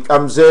 because he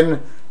comes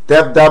in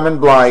deaf, dumb,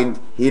 and blind.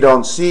 He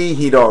don't see,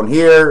 he don't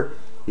hear.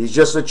 He's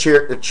just a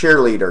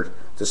cheerleader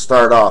to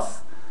start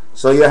off.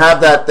 So you have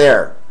that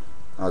there,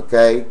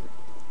 okay?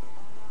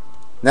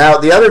 Now,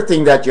 the other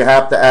thing that you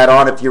have to add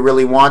on if you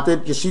really want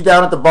it, you see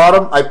down at the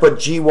bottom, I put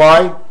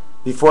GY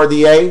before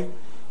the A,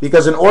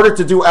 because in order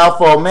to do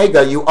alpha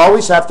omega, you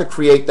always have to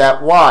create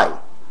that Y.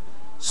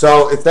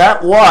 So if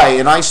that Y,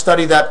 and I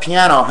study that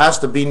piano, has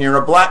to be near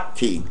a black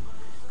key,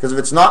 because if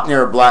it's not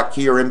near a black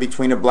key or in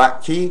between a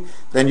black key,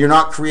 then you're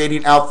not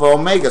creating alpha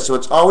omega. So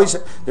it's always,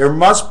 there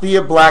must be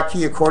a black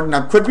key according,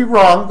 I could be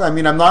wrong, I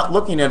mean, I'm not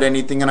looking at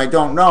anything and I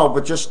don't know,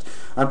 but just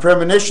on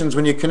premonitions,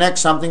 when you connect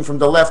something from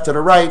the left to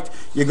the right,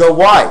 you go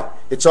Y.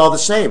 It's all the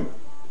same.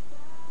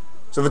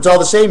 So if it's all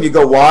the same, you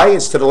go Y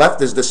is to the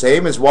left is the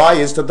same as Y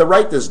is to the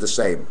right is the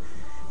same.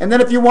 And then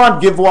if you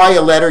want, give Y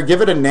a letter,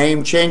 give it a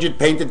name, change it,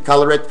 paint it,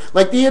 color it,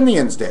 like the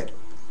Indians did.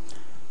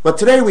 But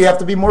today we have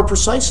to be more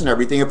precise in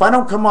everything. If I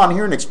don't come on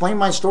here and explain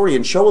my story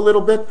and show a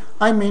little bit,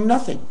 I mean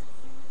nothing.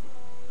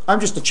 I'm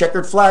just a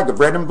checkered flag of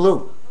red and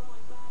blue.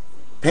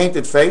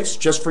 Painted face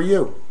just for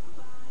you.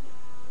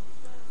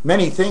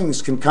 Many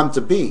things can come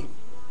to be,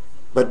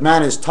 but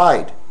man is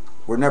tied.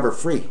 We're never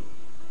free.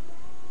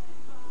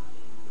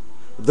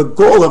 The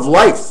goal of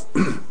life,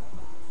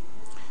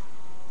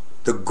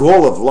 the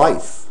goal of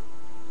life,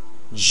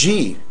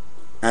 G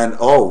and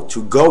O,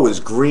 to go is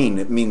green,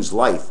 it means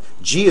life.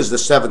 G is the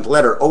 7th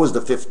letter, O is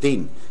the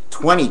 15th,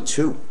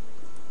 22.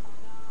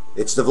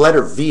 It's the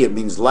letter V, it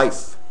means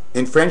life.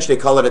 In French they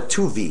call it a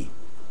 2V,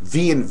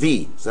 V and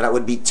V, so that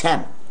would be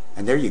 10.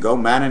 And there you go,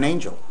 man and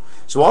angel.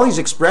 So all these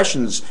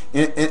expressions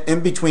in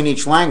between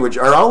each language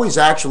are always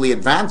actually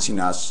advancing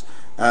us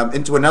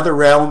into another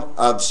realm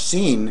of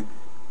seeing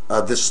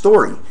this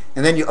story.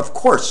 And then, of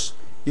course,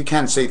 you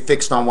can't say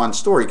fixed on one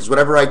story, because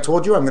whatever I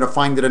told you, I'm going to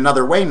find it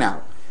another way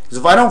now. Because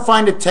if I don't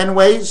find it 10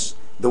 ways,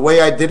 the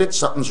way I did it,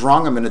 something's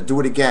wrong, I'm going to do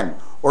it again.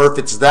 Or if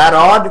it's that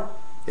odd,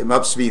 it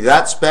must be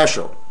that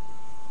special.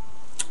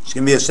 Just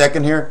give me a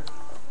second here.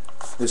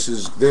 This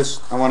is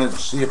this. I wanted to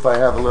see if I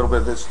have a little bit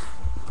of this.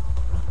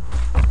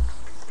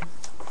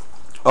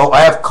 Oh,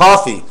 I have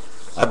coffee.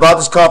 I bought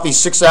this coffee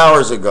 6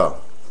 hours ago.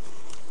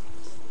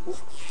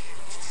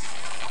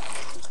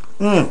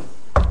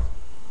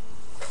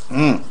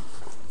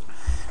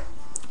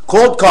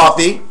 Cold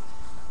coffee,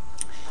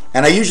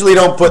 and I usually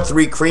don't put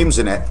 3 creams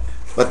in it,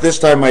 but this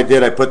time I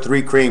did. I put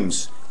 3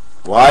 creams.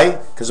 Why?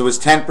 Because it was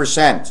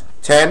 10%.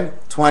 10,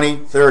 20,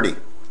 30.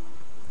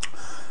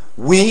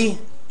 We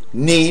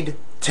need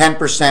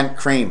 10%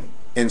 cream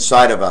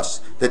inside of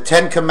us. The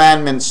 10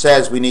 Commandments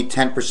says we need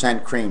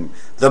 10% cream.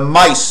 The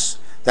mice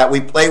that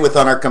we play with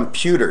on our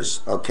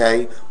computers,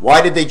 okay?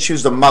 Why did they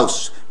choose the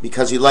mouse?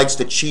 Because he likes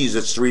the cheese.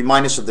 It's to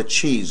remind us of the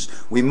cheese.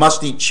 We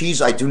must eat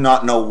cheese. I do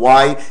not know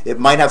why. It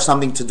might have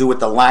something to do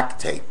with the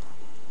lactate,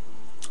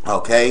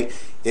 okay?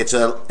 It's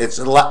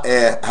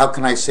a how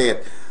can I say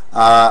it?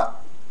 A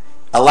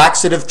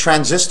laxative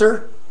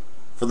transistor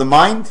for the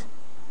mind.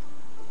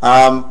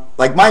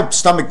 Like my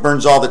stomach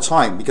burns all the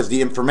time because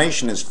the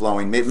information is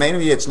flowing.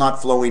 Maybe it's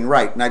not flowing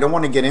right, and I don't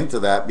want to get into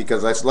that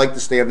because I like to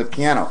stay on the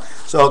piano.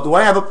 So do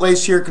I have a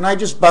place here? Can I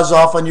just buzz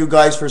off on you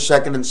guys for a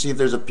second and see if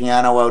there's a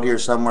piano out here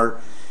somewhere?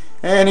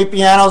 Any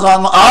pianos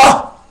on?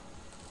 Ah!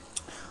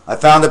 I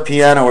found a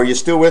piano. Are you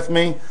still with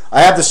me?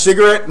 I have the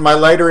cigarette and my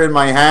lighter in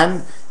my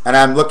hand, and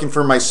I'm looking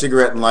for my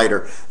cigarette and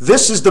lighter.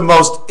 This is the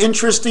most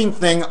interesting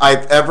thing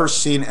I've ever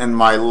seen in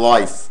my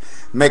life.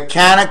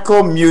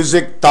 Mechanical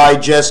Music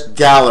Digest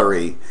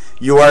Gallery.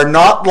 You are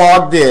not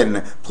logged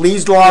in.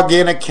 Please log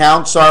in.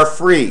 Accounts are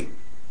free.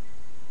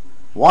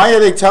 Why are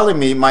they telling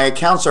me my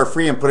accounts are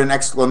free and put an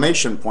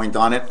exclamation point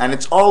on it, and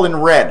it's all in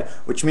red,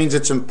 which means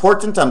it's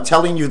important. I'm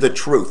telling you the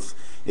truth.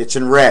 It's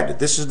in red.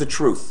 This is the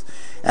truth.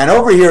 And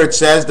over here it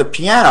says the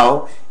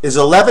piano is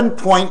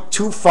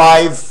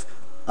 11.25,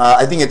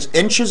 I think it's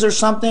inches or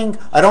something.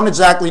 I don't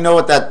exactly know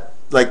what that,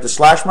 like the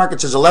slash mark,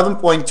 it says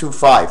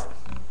 11.25.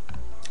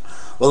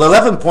 Well,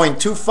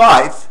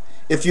 11.25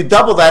 If you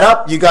double that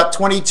up, you got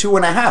 22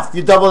 and a half.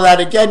 You double that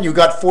again, you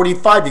got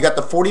 45. You got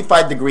the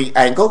 45-degree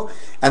angle.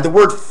 And the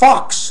word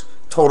fox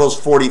totals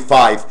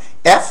 45.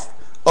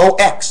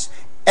 F-O-X.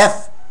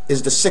 F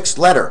is the 6th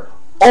letter.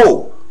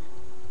 O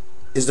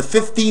is the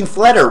 15th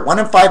letter. 1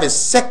 and 5 is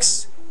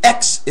 6.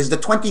 X is the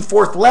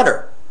 24th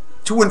letter.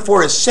 2 and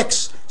 4 is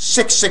 6.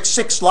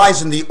 666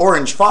 lies in the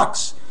orange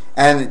fox.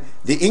 And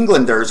the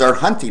Englanders are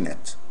hunting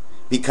it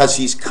because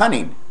he's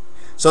cunning.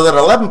 So that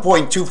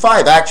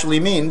 11.25 actually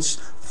means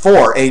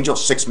 4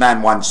 angels, 6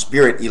 man, 1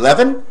 spirit.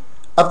 11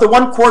 of the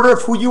 1/4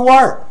 of who you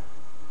are.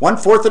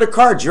 1/4 of the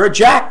cards. You're a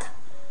jack.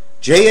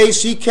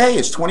 J-A-C-K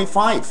is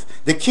 25.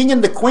 The king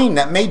and the queen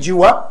that made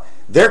you up,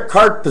 their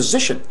card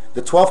position,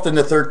 the 12th and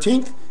the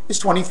 13th, is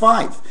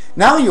 25.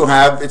 Now you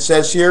have, it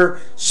says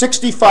here,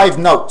 65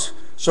 note.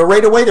 So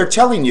right away they're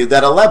telling you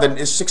that 11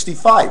 is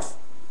 65.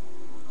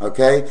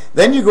 Okay?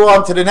 Then you go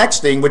on to the next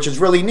thing, which is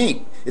really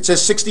neat. It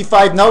says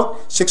 65 note.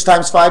 6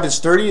 times 5 is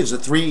 30, is the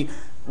 3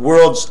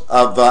 worlds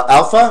of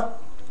alpha.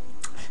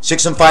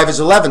 6 and 5 is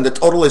 11. The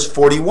total is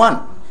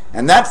 41.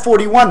 And that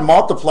 41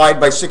 multiplied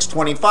by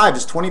 625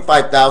 is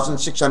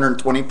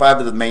 25,625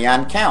 of the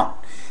Mayan count.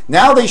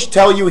 Now they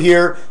tell you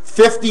here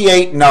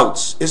 58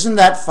 notes. Isn't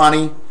that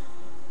funny?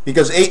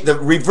 Because the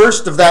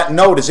reverse of that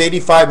note is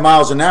 85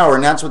 miles an hour,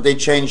 and that's what they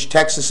changed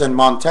Texas and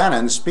Montana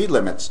in the speed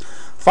limits.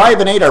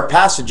 5 and 8 are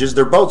passages.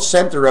 They're both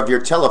center of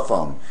your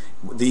telephone.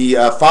 The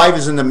 5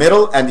 is in the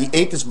middle, and the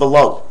 8 is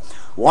below.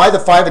 Why the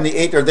 5 and the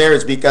 8 are there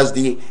is because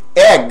the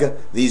egg,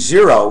 the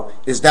 0,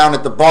 is down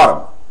at the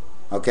bottom.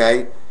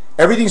 Okay?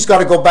 Everything's got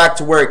to go back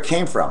to where it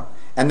came from.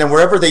 And then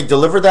wherever they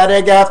deliver that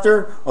egg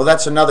after, well,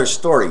 that's another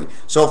story.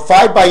 So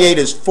 5 by 8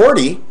 is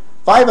 40.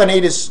 5 and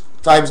 8 is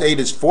times 8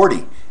 is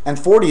 40. And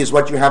 40 is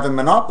what you have in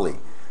Monopoly.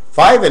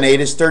 5 and 8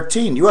 is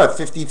 13. You have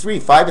 53.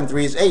 5 and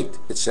 3 is 8.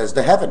 It says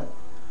the heaven.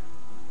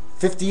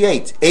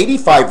 58.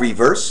 85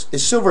 reverse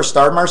is Silver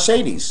Star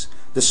Mercedes.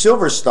 The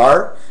Silver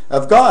Star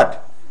of God.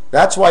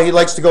 That's why he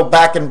likes to go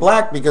back in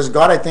black, because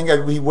God, I think,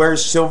 he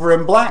wears silver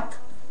and black.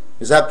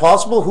 Is that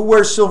possible? Who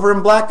wears silver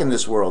and black in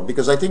this world?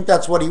 Because I think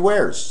that's what he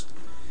wears.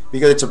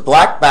 Because it's a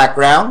black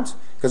background,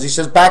 because he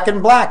says back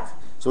in black.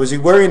 So is he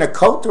wearing a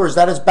coat, or is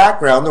that his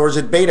background, or is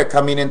it Beta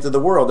coming into the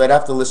world? I'd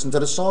have to listen to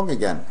the song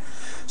again.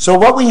 So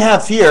what we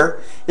have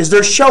here is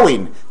they're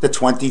showing the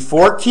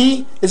 24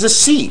 key is a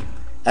C,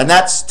 and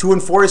that's 2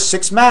 and 4 is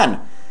 6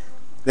 man.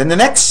 Then the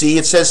next C,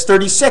 it says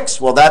 36.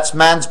 Well, that's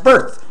man's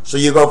birth. So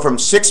you go from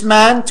 6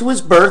 man to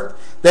his birth,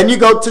 then you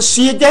go to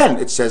C again.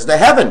 It says the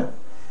heaven.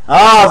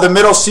 Ah, the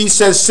middle C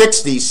says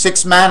 60,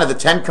 6 man of the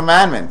 10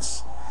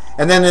 commandments.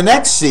 And then the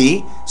next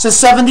C says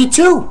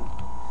 72.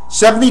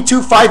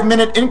 72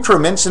 5-minute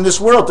increments in this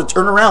world to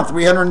turn around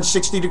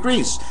 360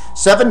 degrees.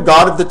 7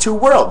 God of the 2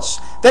 worlds.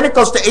 Then it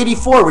goes to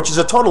 84, which is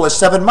a total of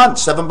 7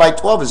 months. 7 by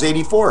 12 is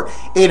 84.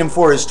 8 and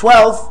 4 is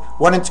 12.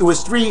 1 and 2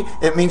 is 3.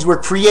 It means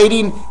we're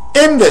creating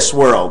in this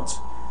world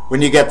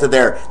when you get to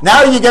there.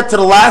 Now you get to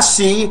the last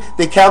C,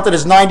 they count it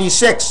as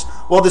 96.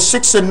 Well, the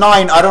 6 and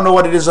 9, I don't know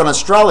what it is on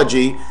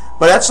astrology,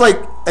 but that's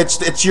like,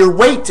 it's your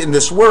weight in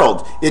this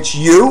world. It's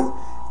you,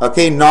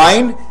 okay,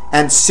 9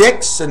 and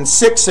 6 and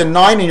 6 and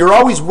 9, and you're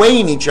always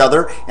weighing each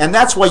other, and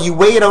that's why you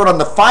weigh it out on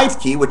the 5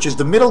 key, which is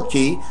the middle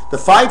key, the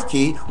 5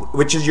 key,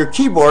 which is your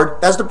keyboard,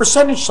 has the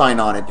percentage sign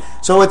on it.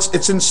 So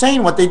it's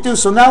insane what they do.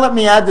 So now let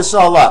me add this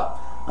all up,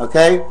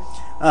 okay?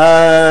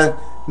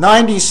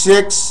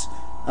 96,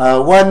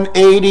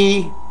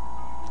 180,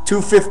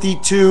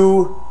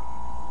 252,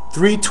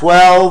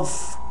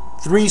 312,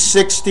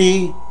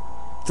 360,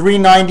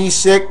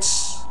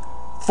 396,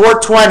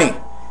 420.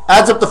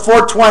 Adds up to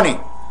 420.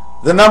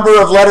 The number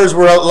of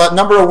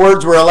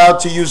words we're allowed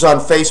to use on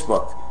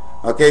Facebook.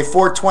 Okay,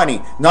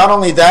 420. Not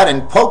only that,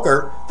 in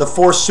poker, the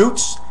 4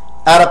 suits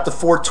add up to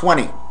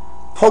 420.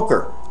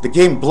 Poker, the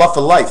game Bluff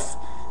of Life.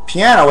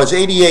 Piano has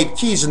 88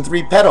 keys and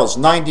 3 pedals,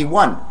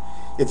 91.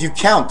 If you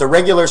count the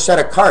regular set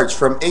of cards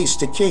from ace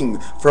to king,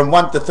 from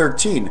 1 to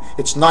 13,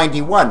 it's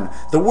 91.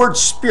 The word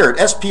spirit,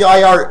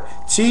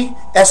 S-P-I-R-T,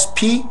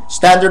 S-P,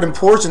 standard and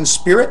poor's in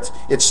spirit.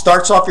 It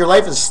starts off your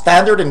life as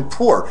standard and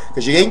poor,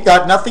 because you ain't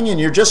got nothing and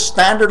you're just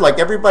standard like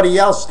everybody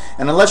else.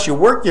 And unless you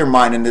work your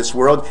mind in this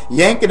world,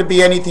 you ain't going to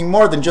be anything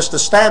more than just a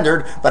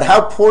standard. But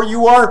how poor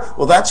you are,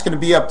 well, that's going to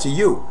be up to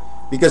you.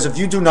 Because if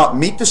you do not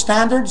meet the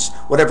standards,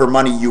 whatever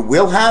money you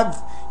will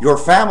have, your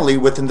family,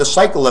 within the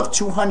cycle of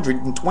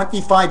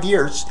 225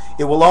 years,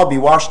 it will all be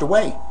washed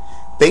away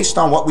based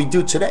on what we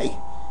do today.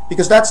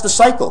 Because that's the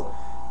cycle.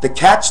 The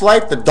cat's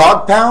life, the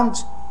dog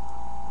pound,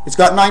 it's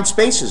got 9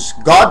 spaces.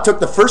 God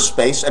took the first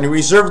space and he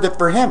reserved it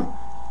for him.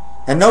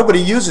 And nobody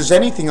uses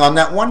anything on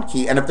that 1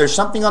 key. And if there's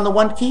something on the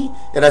 1 key,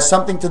 it has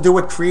something to do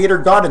with Creator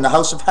God in the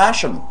house of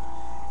Hashem.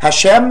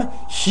 Hashem,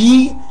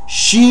 he,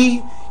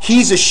 she,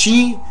 he's a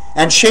she,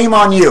 and shame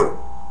on you.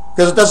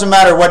 Because it doesn't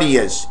matter what he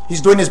is.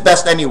 He's doing his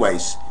best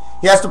anyways.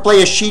 He has to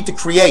play a she to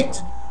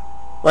create.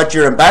 But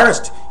you're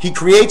embarrassed. He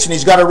creates and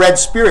he's got a red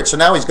spirit, so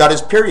now he's got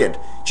his period.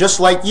 Just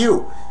like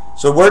you.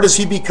 So where does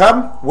he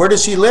become? Where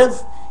does he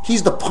live?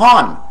 He's the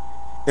pawn.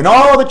 In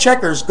all the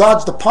checkers,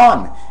 God's the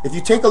pawn. If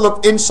you take a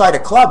look inside a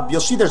club,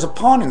 you'll see there's a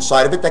pawn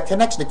inside of it that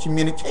connects the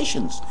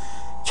communications.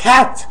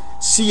 CAT,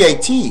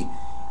 C-A-T,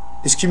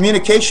 is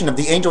communication of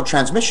the angel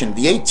transmission.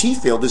 The AT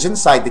field is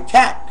inside the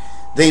cat.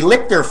 They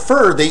lick their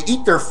fur, they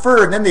eat their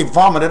fur, and then they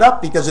vomit it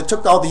up because it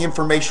took all the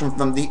information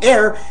from the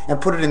air and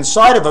put it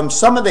inside of them.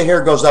 Some of the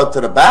hair goes out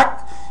to the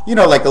back, you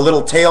know, like a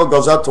little tail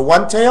goes out to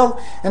one tail,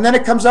 and then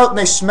it comes out and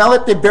they smell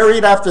it, they bury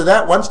it after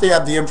that. Once they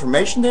have the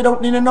information, they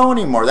don't need to know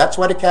anymore. That's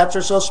why the cats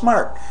are so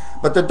smart.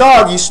 But the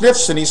dog, he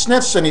sniffs and he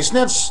sniffs and he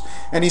sniffs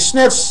and he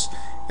sniffs,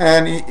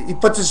 and he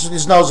puts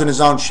his nose in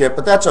his own shit,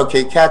 but that's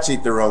okay. Cats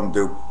eat their own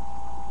do.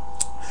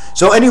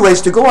 So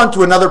anyways, to go on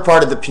to another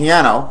part of the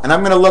piano, and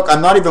I'm going to look,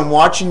 I'm not even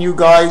watching you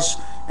guys,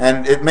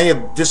 and it may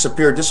have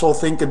disappeared. This whole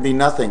thing could be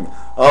nothing.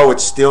 Oh,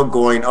 it's still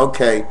going.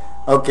 Okay.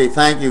 Okay,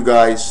 thank you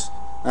guys.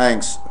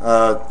 Thanks.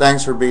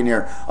 Thanks for being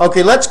here.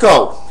 Okay, let's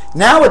go.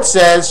 Now it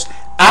says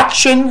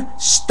action,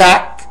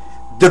 stack,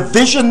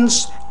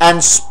 divisions,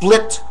 and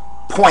split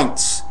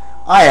points.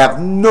 I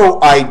have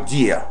no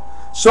idea.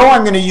 So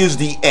I'm going to use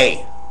the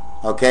A.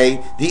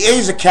 Okay? The A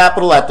is a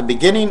capital at the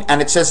beginning,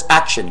 and it says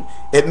action.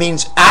 It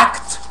means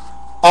act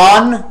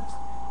on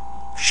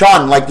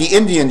Shan, like the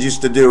Indians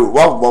used to do.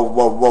 Whoa, whoa,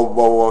 whoa, whoa,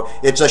 whoa, whoa.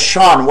 It's a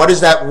Shan. What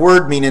does that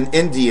word mean in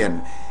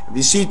Indian? If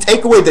you see,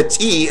 take away the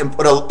T and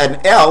put an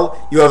L,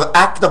 you have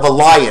act of a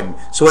lion.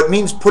 So it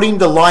means putting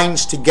the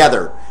lines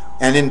together.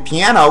 And in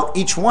piano,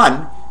 each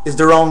one is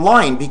their own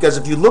line, because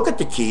if you look at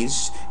the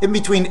keys, in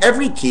between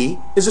every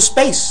key is a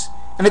space.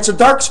 And it's a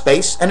dark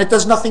space, and it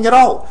does nothing at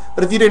all.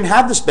 But if you didn't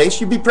have the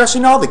space, you'd be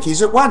pressing all the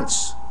keys at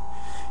once.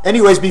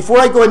 Anyways, before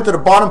I go into the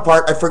bottom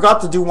part, I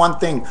forgot to do one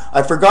thing.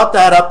 I forgot to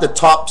add up the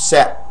top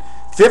set.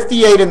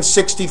 58 and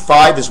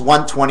 65 is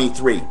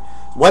 123.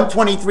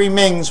 123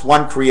 means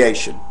one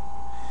creation.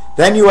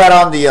 Then you add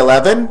on the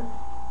 11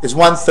 is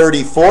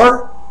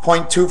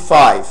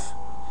 134.25.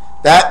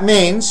 That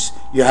means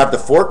you have the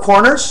four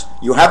corners,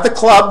 you have the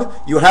club,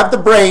 you have the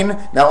brain.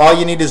 Now all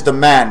you need is the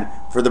man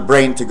for the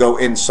brain to go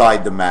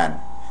inside the man.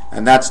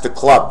 And that's the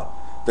club.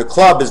 The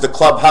club is the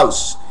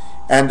clubhouse.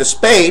 And the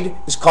spade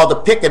is called a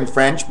pick in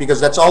French because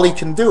that's all he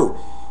can do.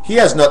 He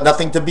has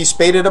nothing to be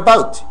spaded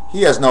about.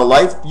 He has no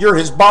life. You're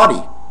his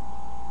body.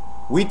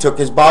 We took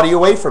his body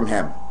away from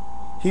him.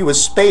 He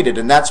was spaded,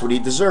 and that's what he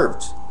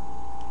deserved.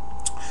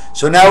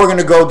 So now we're going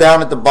to go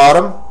down at the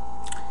bottom.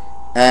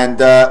 And,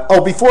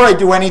 before I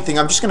do anything,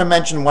 I'm just going to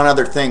mention one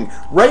other thing.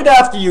 Right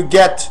after you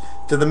get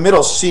to the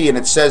middle C and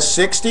it says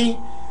 60,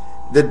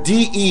 the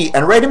D, E,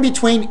 and right in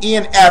between E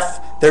and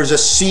F, there's a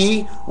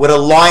C with a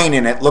line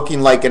in it looking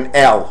like an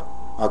L.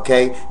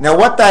 Okay, now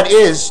what that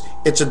is,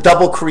 it's a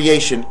double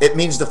creation. It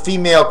means the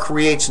female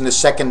creates in the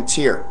second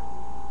tier.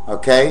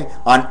 Okay,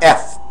 on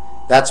F,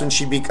 that's when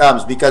she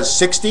becomes, because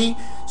 60,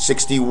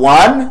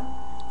 61,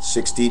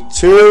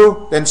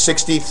 62, then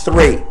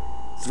 63.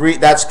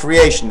 That's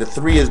creation. The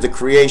 3 is the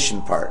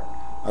creation part.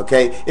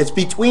 Okay, it's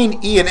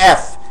between E and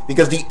F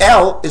because the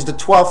L is the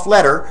 12th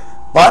letter,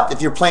 but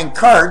if you're playing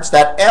cards,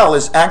 that L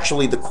is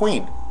actually the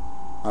queen.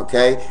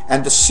 Okay,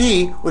 and the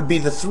C would be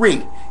the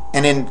 3.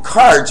 And in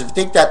cards, if you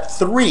take that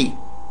 3,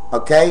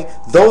 okay,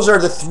 those are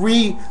the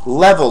 3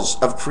 levels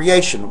of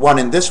creation. One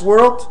in this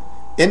world,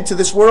 into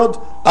this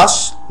world,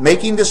 us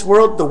making this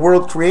world, the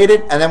world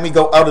created, and then we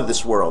go out of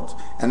this world.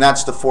 And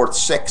that's the 4th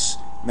 6.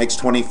 Makes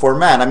 24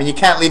 man. I mean, you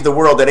can't leave the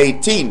world at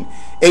 18.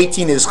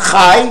 18 is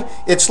chai,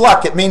 it's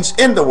luck, it means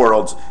in the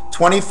world.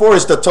 24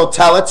 is the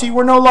totality.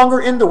 We're no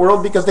longer in the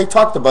world because they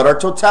talked about our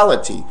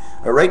totality.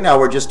 Right now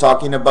we're just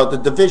talking about the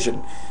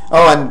division.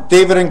 Oh, and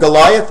David and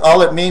Goliath,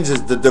 all it means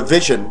is the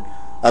division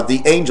of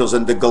the angels,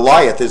 and the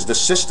Goliath is the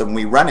system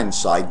we run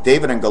inside.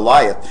 David and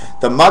Goliath,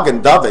 the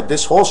Magen David,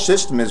 this whole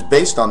system is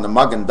based on the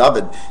Magen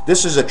David.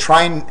 This is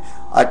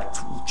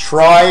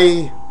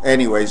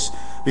anyways.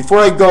 Before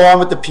I go on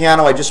with the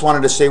piano, I just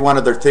wanted to say one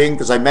other thing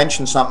because I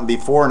mentioned something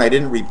before and I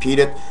didn't repeat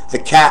it. The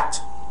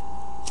cat.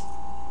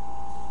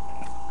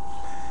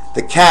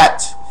 The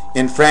cat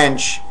in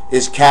French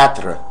is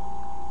quatre,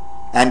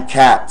 and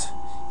cat.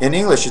 In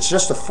English, it's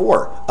just a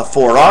 4. A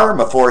forearm,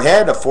 a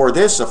forehead, a for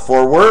this, a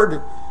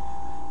forward.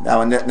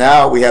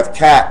 Now we have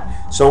cat.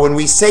 So when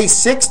we say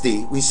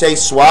 60, we say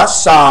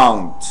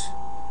soixante.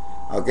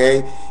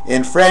 Okay?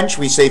 In French,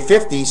 we say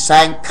 50,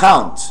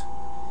 cinquante.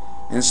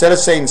 Instead of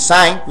saying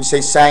 5, we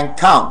say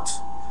cinquante.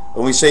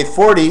 When we say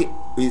 40,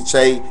 we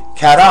say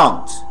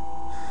quarante.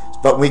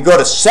 But when we go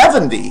to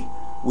 70,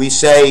 we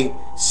say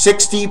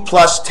 60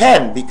 plus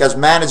 10, because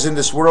man is in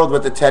this world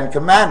with the 10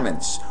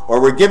 commandments, or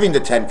we're giving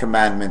the 10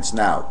 commandments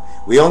now.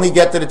 We only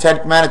get to the 10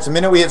 commandments. The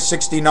minute we hit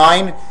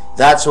 69,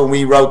 that's when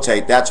we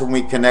rotate. That's when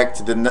we connect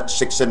to the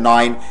 6 and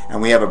 9,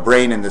 and we have a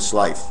brain in this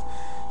life.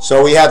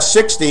 So we have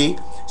 60,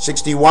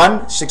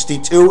 61,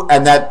 62,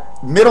 and that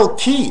middle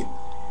key,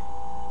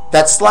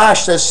 that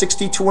slash says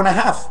 62 and a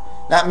half.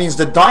 That means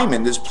the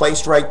diamond is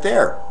placed right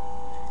there.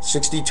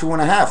 62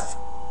 and a half.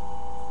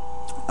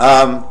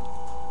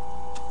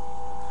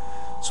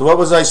 So what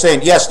was I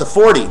saying? Yes, the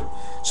 40.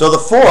 So the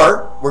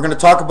 4, we're going to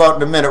talk about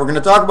in a minute. We're going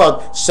to talk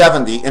about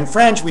 70. In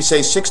French, we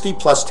say 60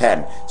 plus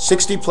 10,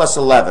 60 plus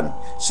 11,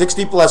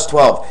 60 plus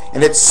 12.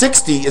 And it's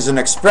 60 is an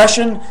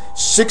expression.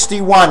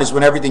 61 is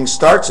when everything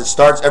starts.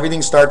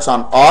 Everything starts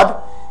on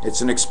odd.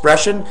 It's an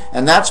expression.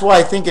 And that's why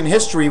I think in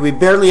history, we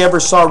barely ever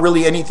saw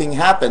really anything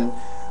happen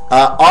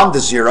on the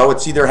 0.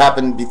 It's either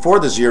happened before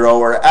the 0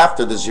 or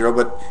after the 0.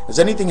 But has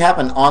anything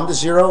happened on the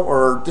 0?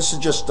 Or this is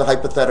just a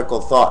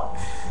hypothetical thought?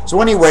 So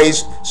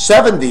anyways,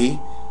 70,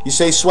 you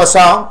say 60,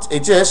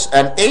 it is,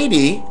 and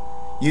 80,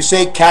 you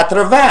say 80,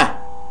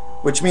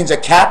 which means a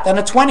cat and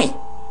a 20.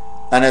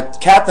 And a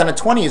cat and a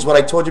 20 is what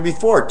I told you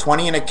before.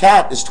 20 and a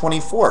cat is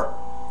 24.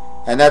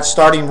 And that's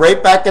starting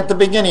right back at the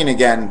beginning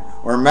again,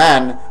 where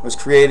man was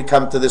created,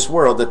 come to this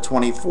world at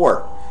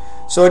 24.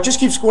 So it just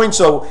keeps going.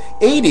 So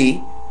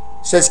 80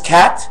 says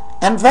cat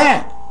and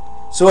van.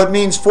 So it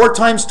means 4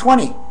 times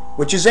 20,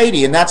 which is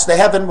 80. And that's the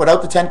heaven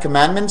without the 10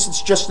 commandments.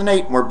 It's just an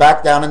 8. And we're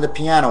back down in the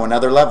piano,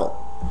 another level.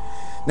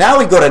 Now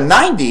we go to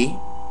 90,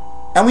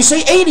 and we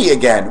say 80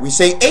 again. We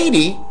say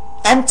 80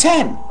 and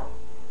 10.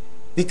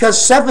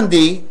 Because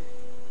 70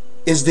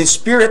 is the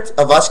spirit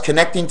of us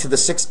connecting to the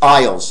 6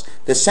 aisles.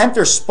 The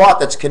center spot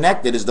that's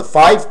connected is the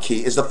 5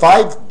 key, is the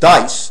 5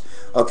 dice,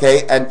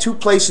 okay, and 2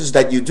 places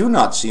that you do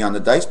not see on the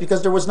dice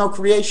because there was no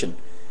creation.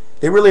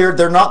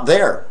 They're not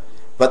there.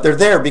 But they're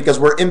there because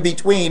we're in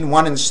between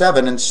 1 and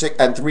 7 and 6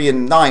 and 3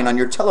 and 9 on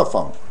your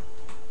telephone.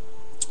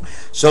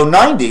 So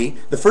 90,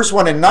 the first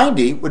one in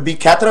 90 would be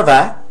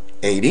 80,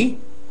 80,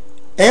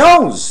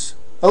 et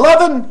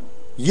 11,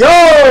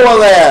 yo,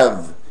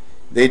 11.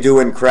 They do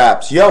in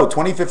craps. Yo,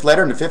 25th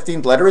letter and the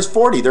 15th letter is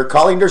 40. They're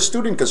calling their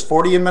student because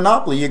 40 in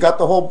Monopoly, you got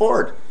the whole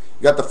board.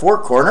 You got the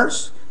 4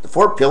 corners, the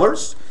 4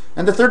 pillars,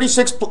 and the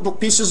 36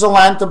 pieces of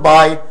land to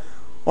buy,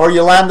 or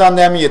you land on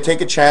them and you take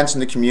a chance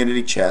in the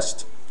community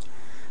chest.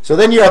 So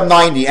then you have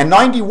 90. And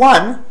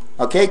 91,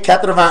 okay,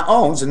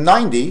 91, and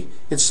 90,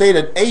 it's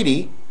stated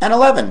 80 and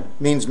 11,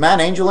 means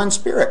man, angel, and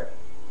spirit.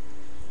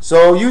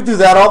 So you do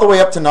that all the way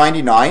up to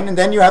 99, and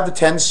then you have the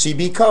 10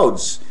 CB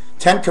codes.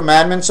 10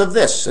 commandments of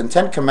this and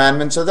 10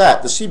 commandments of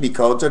that. The CB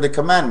codes are the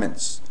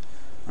commandments.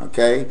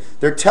 Okay?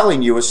 They're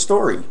telling you a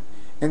story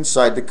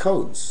inside the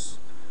codes.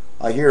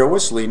 I hear a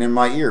whistling in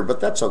my ear, but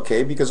that's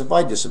okay because if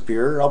I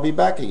disappear, I'll be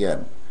back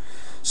again.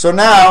 So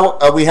now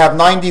we have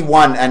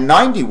 91, and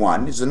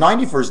 91 is the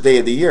 91st day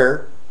of the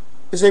year,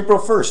 is April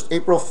 1st,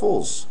 April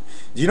Fools.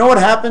 Do you know what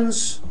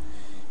happens?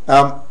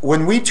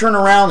 When we turn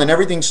around and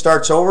everything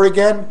starts over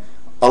again,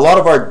 a lot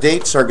of our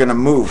dates are going to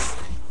move.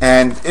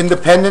 And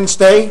Independence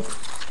Day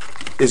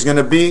is going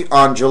to be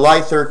on July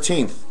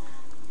 13th,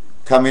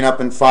 coming up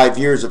in 5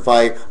 years.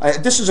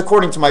 This is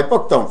according to my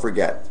book, don't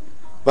forget.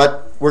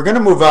 But we're going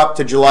to move up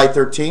to July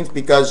 13th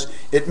because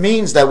it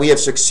means that we have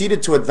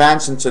succeeded to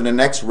advance into the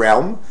next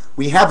realm.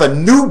 We have a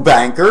new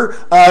banker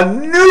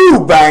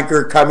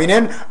coming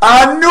in,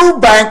 a new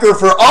banker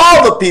for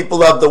all the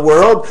people of the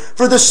world,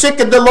 for the sick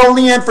and the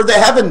lonely and for the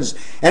heavens.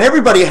 And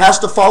everybody has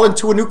to fall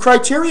into a new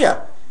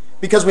criteria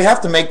because we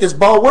have to make this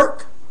ball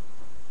work.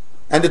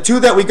 And the 2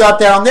 that we got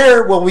down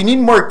there, well, we need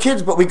more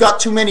kids, but we got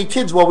too many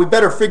kids. Well, we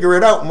better figure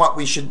it out and what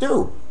we should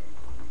do.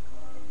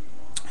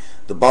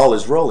 The ball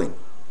is rolling.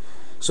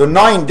 So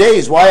 9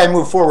 days, why I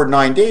move forward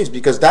 9 days?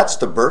 Because that's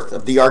the birth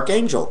of the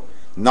archangel.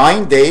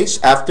 9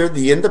 days after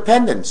the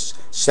independence,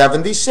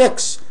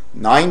 76.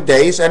 9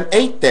 days and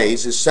 8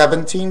 days is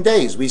 17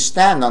 days. We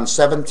stand on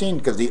 17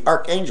 because the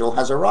archangel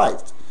has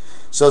arrived.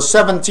 So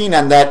 17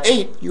 and that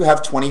 8, you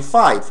have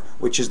 25,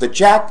 which is the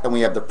jack, and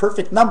we have the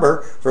perfect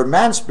number for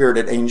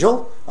man-spirited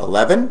angel,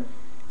 11,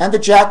 and the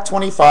jack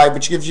 25,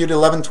 which gives you the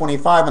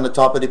 1125 on the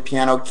top of the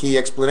piano key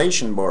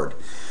explanation board.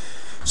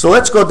 So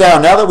let's go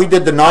down. Now that we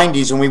did the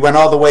 90s and we went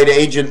all the way to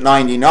Agent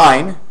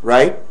 99,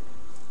 right?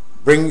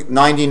 Bring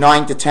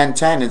 99 to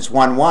 1010, it's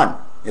 11.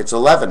 It's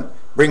 11.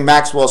 Bring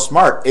Maxwell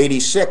Smart,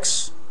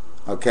 86,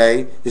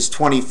 okay, is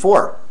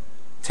 24.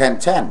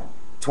 1010,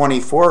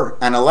 24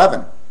 and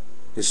 11.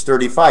 Is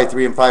 35,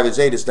 3 and 5 is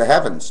 8, is the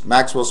heavens.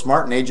 Maxwell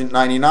Smart and Agent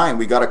 99,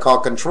 we got to call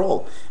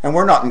control. And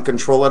we're not in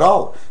control at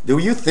all. Do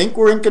you think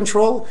we're in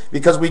control?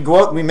 Because we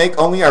go out and we make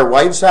only our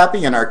wives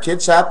happy and our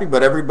kids happy,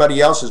 but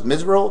everybody else is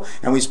miserable,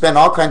 and we spend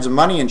all kinds of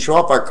money and show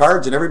off our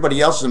cards, and everybody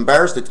else is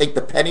embarrassed to take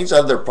the pennies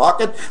out of their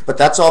pocket, but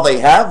that's all they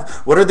have?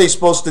 What are they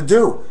supposed to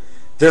do?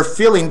 They're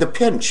feeling the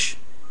pinch.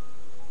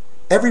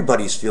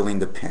 Everybody's feeling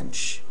the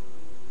pinch.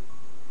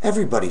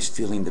 Everybody's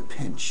feeling the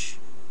pinch.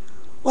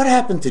 What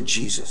happened to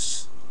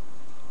Jesus?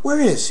 Where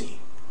is he?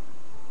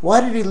 Why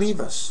did he leave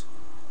us?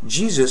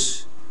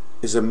 Jesus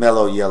is a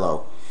mellow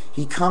yellow.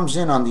 He comes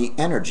in on the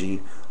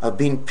energy of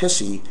being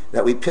pissy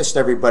that we pissed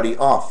everybody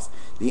off.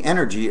 The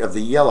energy of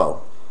the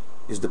yellow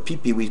is the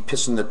pee-pee we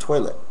piss in the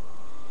toilet.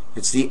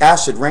 It's the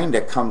acid rain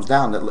that comes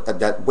down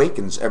that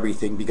wakens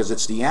everything because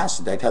it's the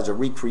acid that has a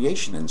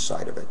recreation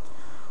inside of it.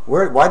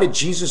 Why did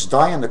Jesus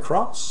die on the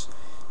cross?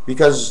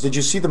 Because, did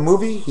you see the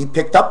movie? He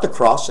picked up the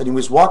cross and he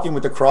was walking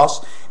with the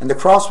cross, and the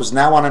cross was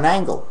now on an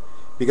angle.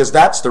 because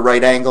that's the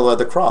right angle of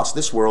the cross.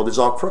 This world is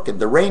all crooked.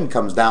 The rain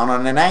comes down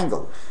on an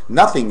angle.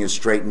 Nothing is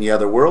straight in the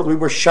other world. We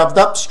were shoved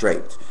up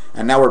straight.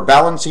 And now we're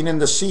balancing in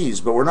the seas,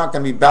 but we're not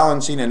going to be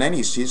balancing in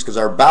any seas because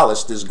our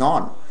ballast is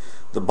gone.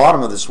 The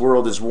bottom of this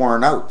world is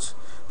worn out.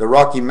 The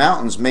Rocky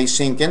Mountains may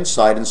sink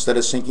inside instead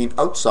of sinking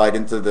outside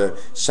into the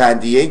San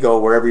Diego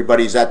where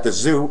everybody's at the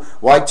zoo.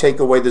 Why take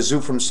away the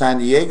zoo from San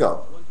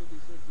Diego?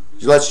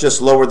 Let's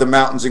just lower the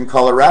mountains in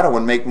Colorado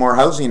and make more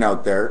housing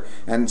out there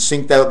and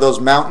sink those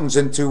mountains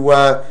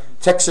into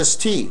Texas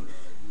T,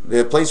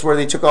 the place where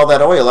they took all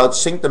that oil out.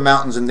 Sink the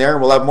mountains in there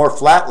and we'll have more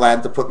flat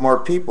land to put more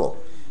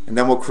people. And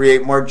then we'll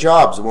create more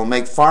jobs and we'll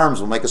make farms.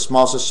 We'll make a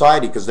small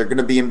society because they're going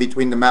to be in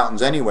between the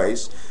mountains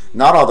anyways.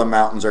 Not all the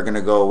mountains are going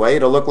to go away.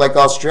 It'll look like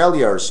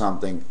Australia or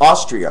something.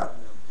 Austria.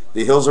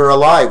 The hills are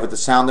alive with the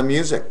sound of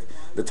music.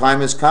 The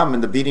time has come,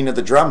 and the beating of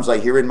the drums I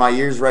hear in my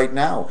ears right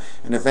now.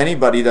 And if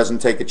anybody doesn't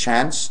take a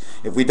chance,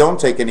 if we don't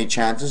take any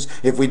chances,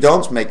 if we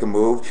don't make a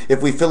move,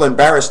 if we feel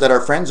embarrassed that our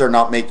friends are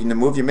not making the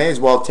move, you may as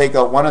well take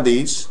out one of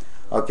these,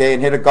 okay,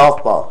 and hit a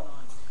golf ball.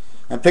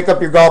 And pick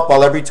up your golf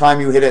ball every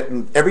time you hit it.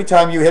 And every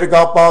time you hit a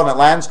golf ball and it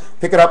lands,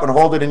 pick it up and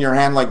hold it in your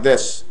hand like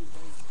this.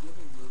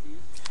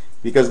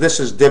 Because this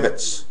is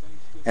divots.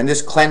 And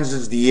this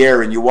cleanses the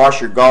air, and you wash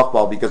your golf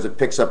ball because it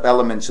picks up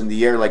elements in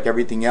the air like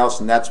everything else,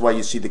 and that's why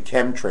you see the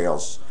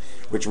chemtrails,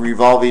 which are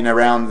revolving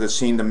around the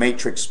scene, the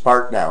Matrix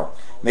Spart now.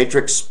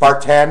 Matrix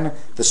Spartan,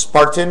 the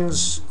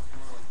Spartans,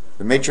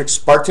 the Matrix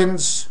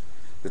Spartans,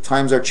 the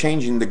times are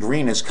changing, the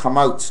green has come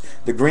out.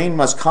 The green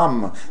must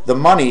come. The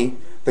money,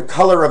 the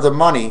color of the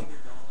money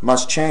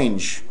must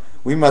change.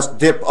 We must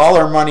dip all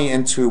our money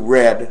into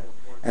red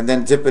and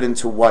then dip it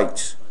into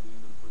white.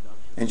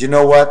 And you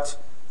know what?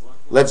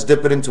 Let's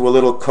dip it into a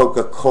little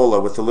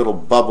Coca-Cola with the little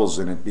bubbles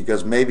in it,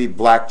 because maybe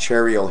black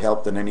cherry will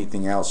help than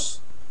anything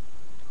else.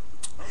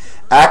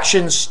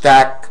 Action,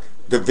 stack,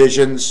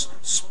 divisions,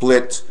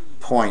 split,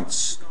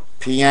 points.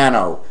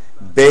 Piano,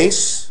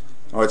 bass,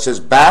 it says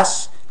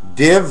bass,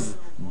 div,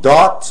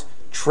 dot,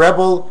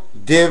 treble,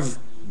 div,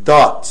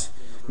 dot.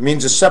 It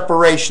means a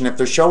separation. If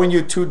they're showing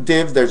you two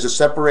div, there's a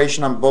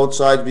separation on both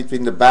sides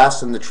between the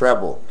bass and the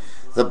treble.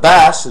 The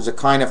bass is a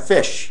kind of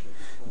fish.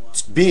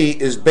 B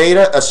is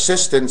beta,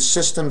 assistant,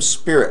 system,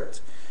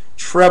 spirit.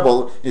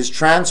 Treble is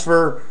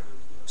transfer,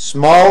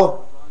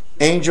 small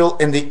angel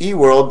in the E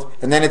world,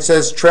 and then it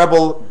says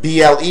treble,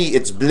 B-L-E,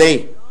 it's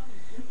blé.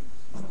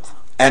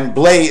 And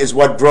blé is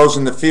what grows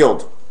in the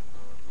field.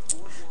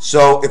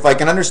 So if I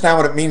can understand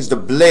what it means, the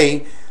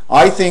blé,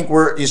 I think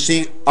you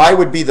see, I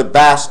would be the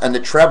bass and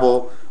the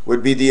treble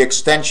would be the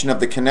extension of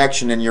the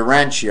connection in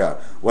Urantia,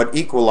 what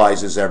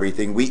equalizes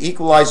everything. We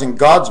equalize in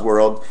God's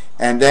world,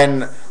 and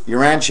then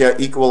Urantia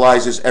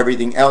equalizes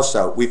everything else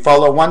out. We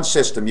follow one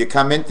system. You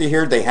come into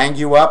here, they hang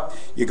you up,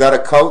 you got a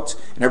coat,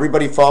 and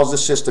everybody follows the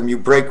system. You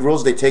break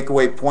rules, they take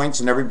away points,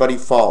 and everybody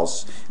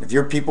falls. If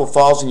your people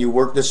falls and you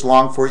work this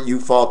long for it, you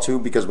fall too,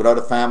 because without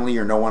a family,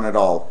 you're no one at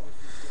all.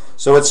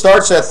 So it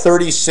starts at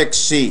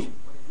 36C,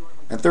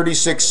 and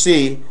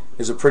 36C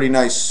is a pretty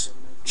nice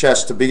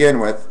chest to begin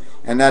with.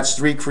 And that's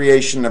three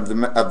creation of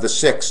the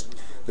sixth.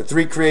 The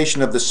three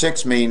creation of the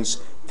sixth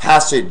means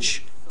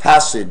passage,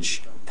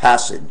 passage,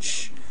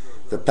 passage.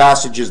 The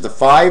passage is the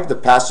 5, the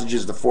passage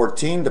is the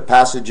 14, the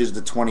passage is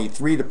the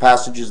 23, the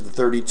passage is the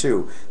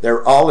 32.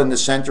 They're all in the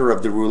center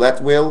of the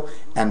roulette wheel,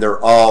 and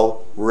they're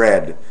all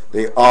red.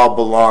 They all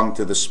belong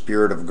to the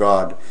Spirit of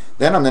God.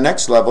 Then on the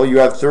next level, you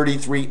have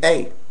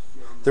 33A.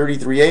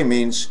 33A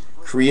means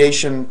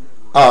creation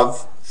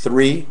of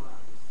 3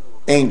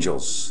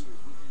 angels.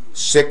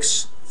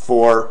 6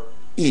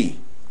 4E,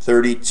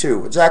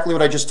 32. Exactly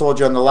what I just told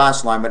you on the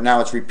last line, but now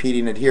it's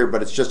repeating it here.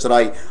 But it's just that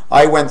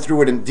I went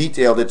through it and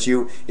detailed it to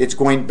you. It's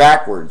going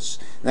backwards.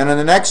 Then on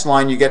the next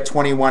line, you get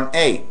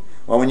 21A.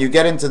 Well, when you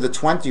get into the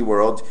 20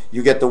 world,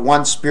 you get the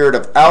one spirit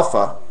of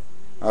Alpha,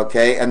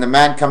 okay, and the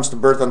man comes to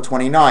birth on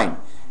 29.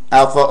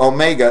 Alpha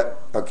Omega,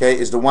 okay,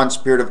 is the one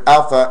spirit of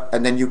Alpha,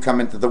 and then you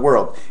come into the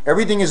world.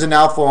 Everything is an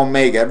Alpha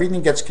Omega.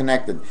 Everything gets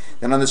connected.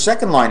 Then on the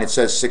second line, it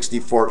says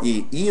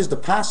 64E. E is the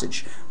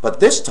passage. But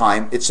this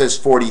time, it says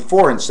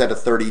 44 instead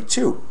of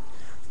 32.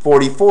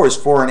 44 is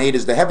 4 and 8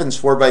 is the heavens.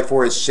 4 by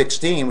 4 is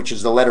 16, which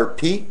is the letter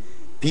P.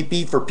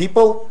 PP for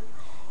people.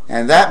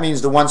 And that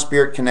means the one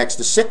spirit connects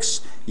to 6.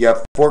 You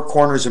have 4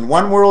 corners in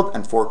one world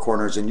and 4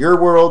 corners in your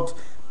world.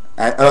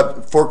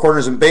 4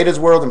 corners in Beta's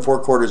world and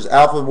 4 corners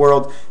Alpha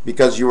world,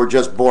 because you were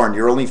just born.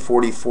 You're only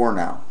 44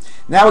 now.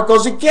 Now it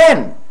goes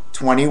again,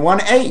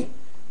 21A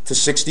to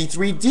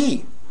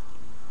 63D.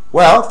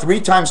 Well,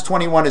 3 times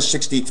 21 is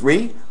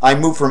 63. I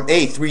move from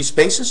A 3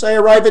 spaces, I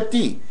arrive at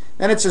D.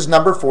 Then it says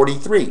number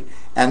 43.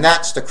 And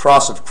that's the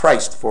cross of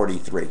Christ,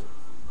 43.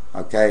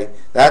 Okay?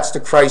 That's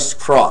the Christ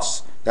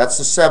cross. That's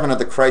the 7 of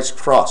the Christ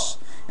cross.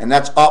 And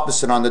that's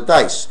opposite on the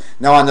dice.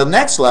 Now on the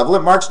next level,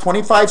 it marks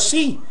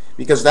 25C.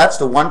 Because that's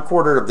the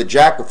 1/4 of the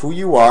jack of who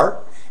you are,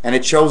 and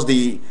it shows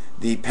the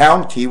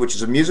pound key, which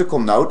is a musical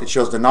note. It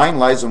shows the 9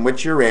 lives in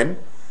which you're in,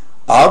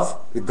 of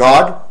the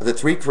God of the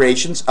 3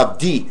 creations, of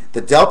D,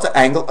 the delta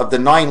angle of the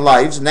 9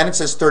 lives, and then it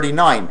says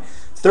 39.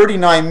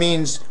 39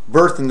 means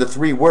birth in the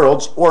three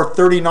worlds, or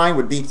 39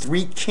 would be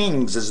three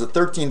kings as the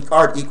 13th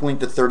card equaling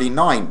to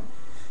 39.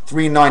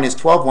 3 and 9 is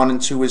 12, 1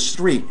 and 2 is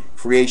 3,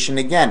 creation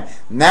again.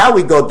 Now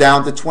we go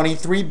down to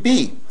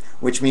 23b,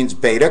 which means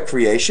beta,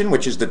 creation,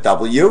 which is the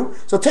W.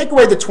 So take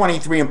away the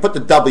 23 and put the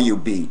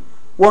WB.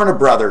 Warner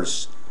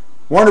Brothers.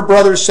 Warner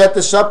Brothers set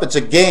this up. It's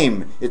a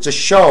game. It's a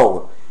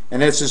show.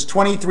 And this is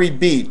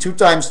 23b. 2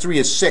 times 3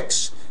 is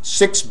 6.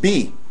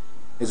 6b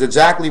is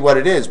exactly what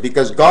it is,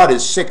 because God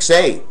is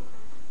 6a.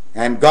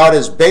 And God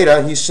is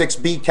beta. He's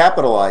 6b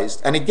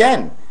capitalized. And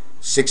again,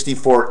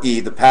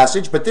 64e, the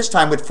passage, but this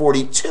time with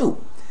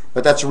 42.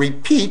 But that's a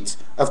repeat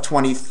of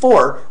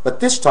 24. But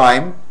this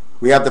time,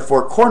 we have the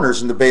four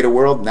corners in the beta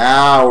world.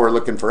 Now we're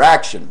looking for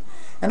action.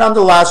 And on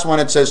the last one,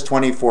 it says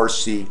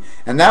 24C.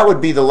 And that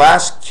would be the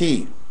last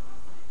key.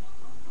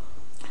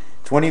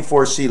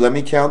 24C. Let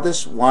me count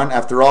this. 1.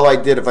 After all I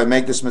did, if I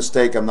make this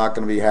mistake, I'm not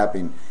going to be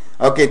happy.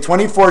 Okay,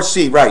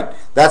 24C. Right.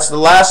 That's the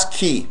last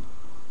key.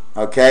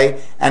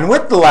 Okay. And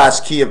with the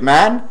last key of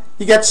man,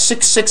 you get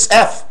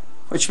 66F,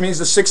 which means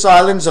the 6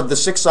 islands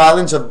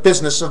of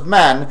business of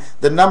man,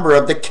 the number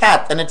of the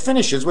cat. And it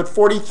finishes with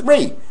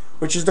 43.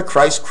 Which is the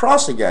Christ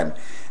cross again.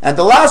 And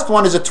the last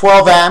one is a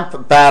 12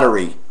 amp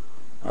battery.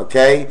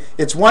 Okay?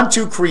 It's 1,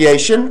 2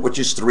 creation, which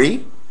is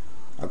 3.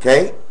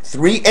 Okay?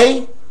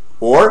 3A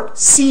or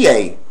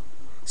CA.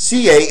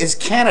 CA is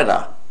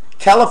Canada.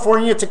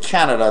 California to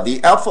Canada.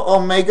 The Alpha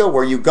Omega,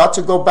 where you got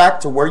to go back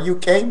to where you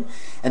came.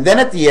 And then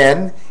at the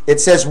end,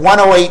 it says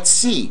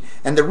 108C.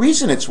 And the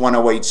reason it's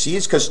 108C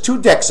is because 2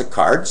 decks of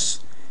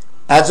cards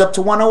adds up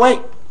to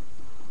 108.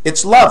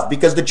 It's love,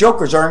 because the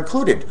jokers are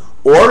included.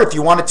 Or if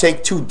you want to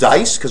take 2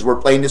 dice, because we're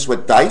playing this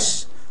with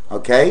dice,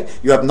 okay,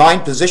 you have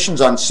 9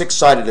 positions on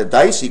 6-sided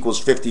dice equals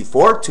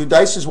 54. 2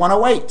 dice is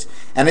 108.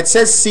 And it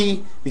says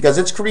C because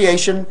it's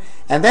creation,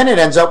 and then it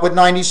ends up with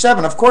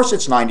 97. Of course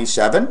it's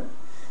 97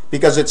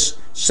 because it's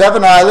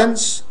 7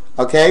 islands,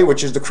 okay,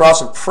 which is the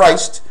cross of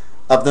Christ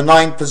of the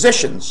 9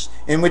 positions,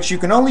 in which you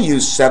can only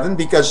use 7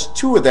 because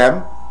 2 of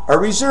them are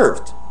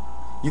reserved.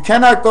 You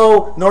cannot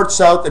go north,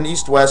 south, and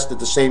east, west at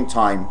the same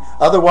time.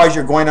 Otherwise,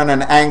 you're going on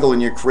an angle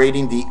and you're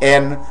creating the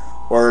N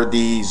or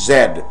the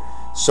Z.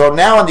 So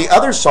now on the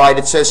other side,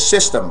 it says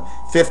system.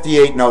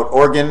 58 note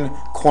organ,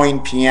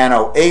 coin,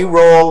 piano, A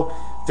roll.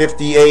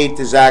 58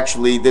 is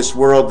actually this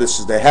world.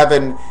 This is the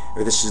heaven.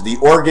 This is the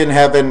organ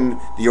heaven,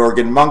 the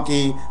organ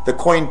monkey. The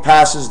coin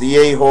passes the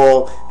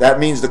A-hole. That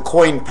means the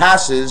coin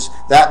passes.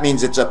 That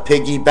means it's a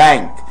piggy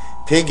bank.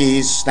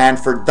 Piggies stand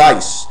for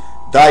dice.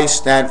 Dice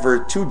stand for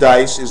 2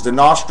 dice is the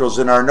nostrils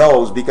in our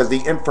nose, because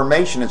the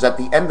information is at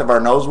the end of our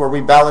nose where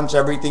we balance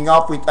everything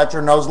off. We touch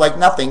our nose like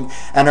nothing,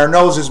 and our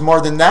nose is more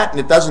than that, and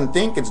it doesn't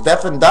think. It's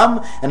deaf and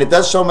dumb, and it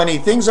does so many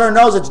things. Our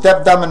nose, it's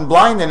deaf, dumb, and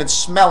blind, and it's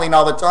smelling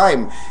all the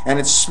time, and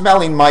it's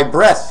smelling my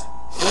breath.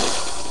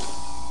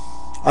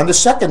 On the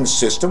second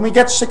system, we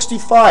get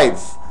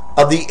 65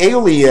 of the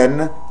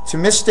alien to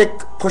mystic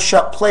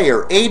push-up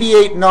player.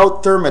 88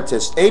 note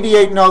thermatist,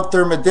 88 note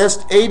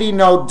thermodist, 80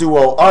 note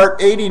duo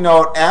art, 80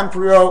 note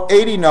amprio,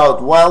 80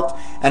 note welt,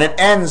 and it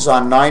ends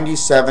on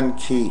 97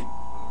 key.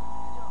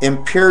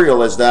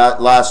 Imperial is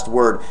that last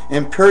word.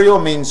 Imperial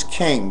means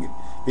king,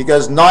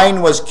 because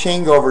 9 was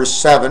king over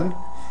 7,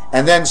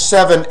 and then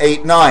 7,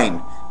 8,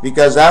 9.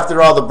 Because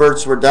after all the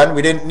births were done,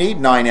 we didn't need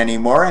 9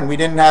 anymore, and we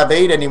didn't have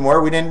 8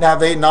 anymore. We didn't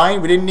have 8,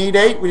 9. We didn't need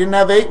 8. We didn't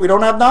have 8. We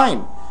don't have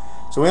 9.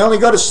 So we only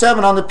go to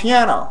 7 on the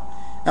piano.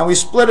 And we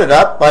split it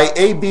up by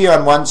AB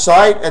on one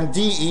side and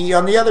DE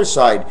on the other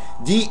side.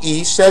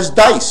 DE says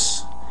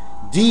dice.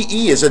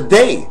 DE is a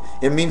day.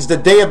 It means the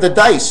day of the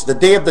dice, the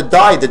day of the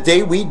die, the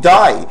day we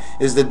die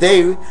is the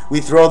day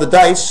we throw the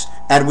dice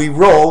and we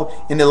roll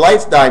in the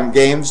lifetime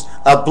games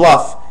of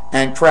bluff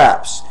and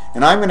craps.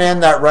 And I'm going to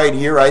end that right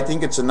here. I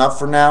think it's enough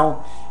for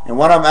now. And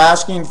what I'm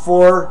asking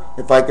for,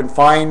 if I can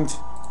find...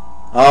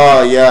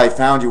 Oh, yeah, I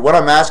found you. What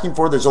I'm asking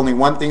for, there's only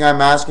one thing I'm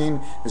asking,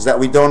 is that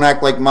we don't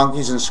act like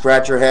monkeys and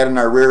scratch our head in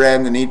our rear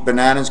end and eat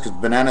bananas, because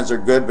bananas are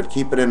good, but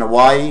keep it in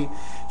Hawaii.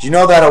 Do you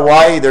know that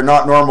Hawaii, they're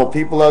not normal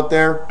people out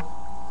there?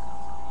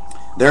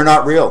 They're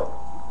not real.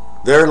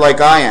 They're like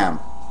I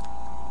am.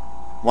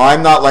 Well,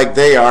 I'm not like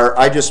they are.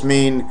 I just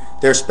mean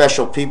they're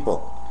special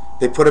people.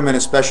 They put them in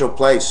a special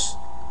place.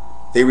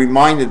 They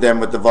reminded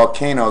them with the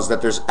volcanoes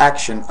that there's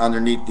action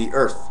underneath the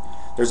earth.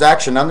 There's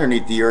action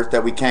underneath the earth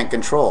that we can't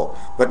control.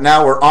 But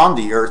now we're on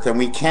the earth and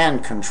we can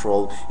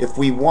control if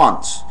we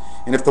want.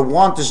 And if the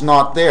want is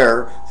not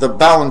there, the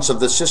balance of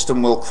the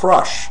system will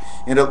crush.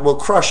 And it will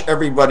crush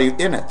everybody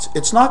in it.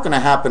 It's not going to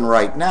happen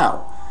right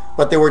now.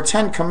 But there were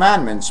 10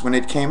 commandments when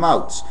it came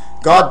out.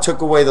 God took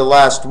away the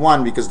last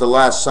one because the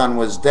last son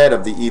was dead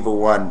of the evil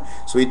one.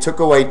 So he took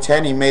away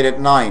 10, he made it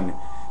 9.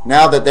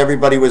 Now that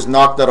everybody was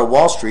knocked out of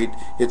Wall Street,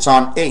 it's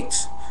on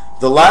 8.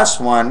 The last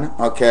one,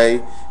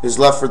 okay, is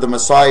left for the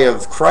Messiah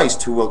of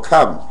Christ who will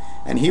come,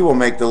 and he will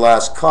make the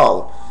last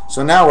call.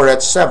 So now we're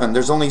at 7.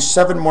 There's only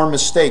 7 more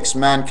mistakes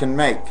man can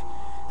make,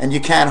 and you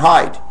can't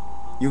hide.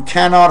 You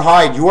cannot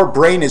hide. Your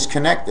brain is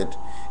connected.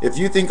 If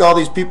you think all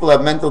these people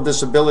have mental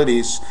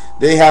disabilities,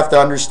 they have to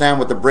understand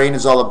what the brain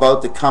is all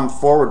about to come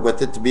forward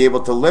with it, to be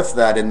able to lift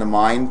that in the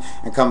mind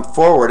and come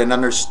forward and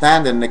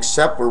understand and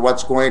accept where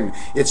what's going.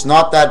 It's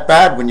not that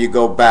bad when you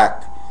go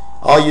back.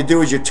 All you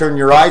do is you turn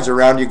your eyes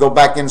around, you go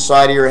back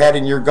inside of your head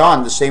and you're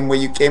gone. The same way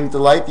you came to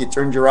life, you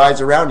turned your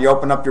eyes around, you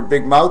open up your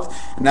big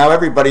mouth, and now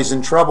everybody's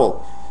in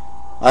trouble.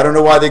 I don't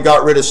know why they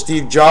got rid of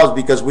Steve Jobs,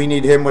 because we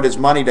need him with his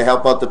money to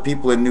help out the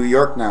people in New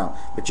York now.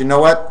 But you know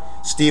what?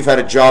 Steve had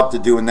a job to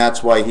do, and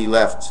that's why he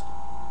left.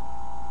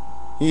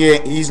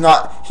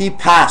 He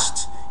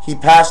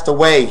passed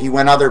away. He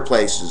went other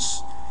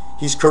places.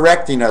 He's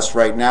correcting us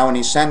right now, and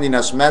he's sending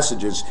us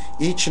messages,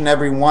 each and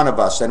every one of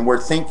us, and we're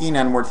thinking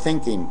and we're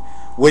thinking.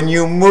 When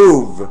you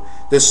move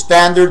the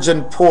Standards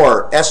and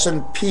Poor,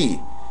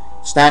 S&P,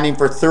 standing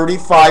for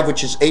 35,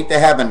 which is 8 to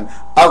heaven,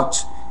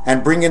 out,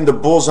 and bring in the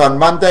bulls on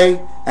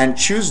Monday, and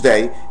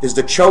Tuesday is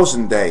the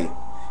chosen day.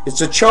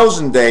 It's a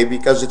chosen day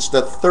because it's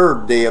the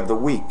third day of the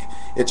week.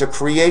 It's a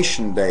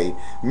creation day.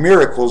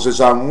 Miracles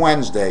is on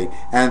Wednesday,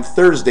 and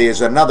Thursday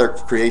is another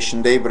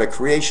creation day, but a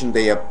creation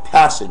day of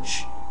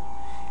passage.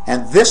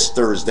 And this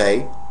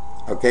Thursday,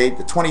 okay,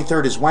 the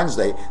 23rd is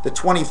Wednesday, the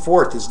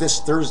 24th is this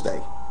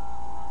Thursday.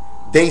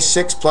 Day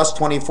 6 plus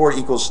 24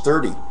 equals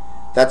 30.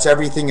 That's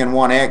everything in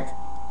one egg.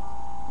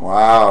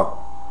 Wow.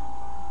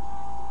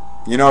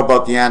 You know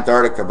about the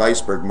Antarctica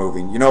iceberg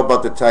moving. You know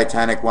about the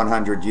Titanic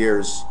 100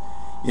 years.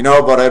 You know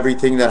about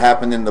everything that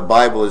happened in the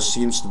Bible. It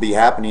seems to be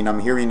happening. I'm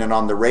hearing it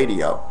on the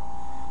radio.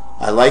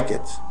 I like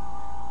it.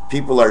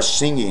 People are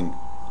singing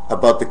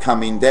about the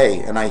coming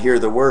day, and I hear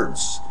the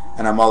words,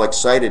 and I'm all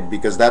excited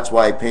because that's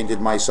why I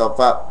painted myself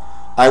up.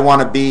 I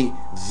want to be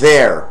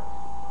there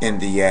in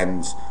the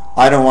end.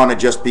 I don't want to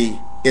just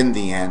be in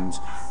the end.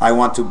 I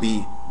want to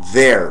be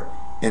there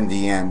in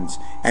the end.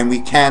 And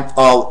we can't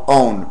all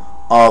own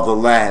all the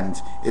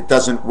land. It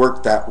doesn't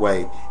work that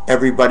way.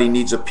 Everybody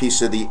needs a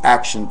piece of the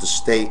action to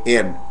stay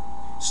in.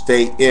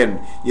 Stay in.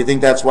 You think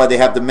that's why they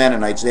have the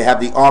Mennonites, they have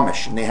the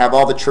Amish, and they have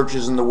all the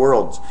churches in the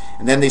world.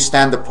 And then they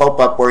stand the Pope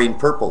up wearing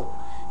purple.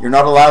 You're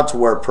not allowed to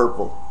wear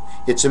purple.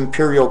 It's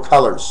imperial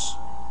colors.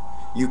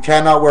 You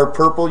cannot wear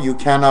purple, you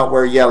cannot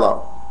wear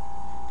yellow.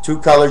 Two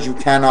colors you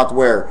cannot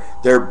wear.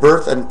 They're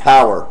birth and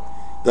power.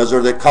 Those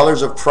are the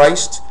colors of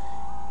Christ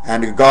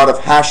and the God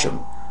of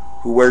Hashem,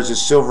 who wears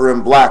his silver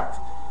and black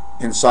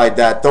inside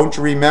that. Don't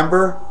you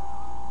remember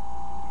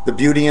the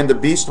Beauty and the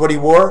Beast, what he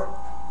wore?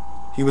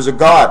 He was a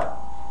god.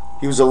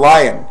 He was a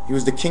lion. He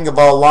was the king of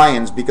all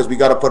lions, because we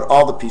got to put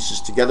all the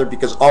pieces together,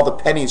 because all the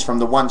pennies from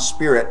the one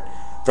spirit,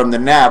 from the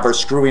nav, are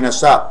screwing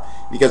us up,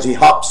 because he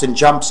hops and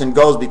jumps and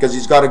goes, because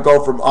he's got to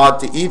go from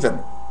odd to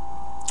even.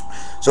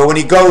 So when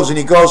he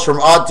goes from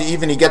odd to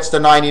even, he gets to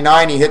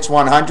 99, he hits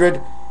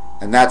 100,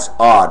 and that's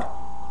odd.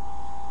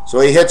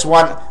 So he hits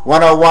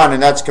 101,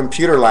 and that's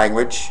computer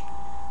language,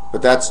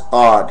 but that's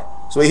odd.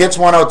 So he hits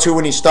 102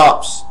 when he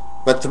stops,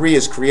 but 3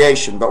 is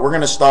creation. But we're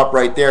going to stop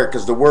right there,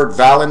 because the word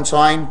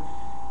Valentine,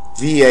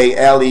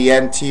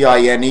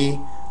 V-A-L-E-N-T-I-N-E,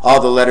 all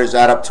the letters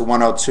add up to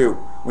 102.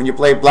 When you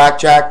play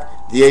blackjack,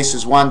 the ace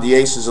is 1, the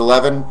ace is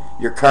 11,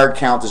 your card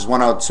count is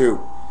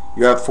 102.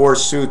 You have 4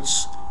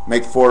 suits,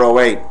 make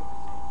 408.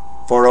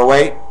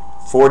 408,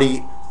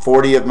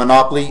 40 of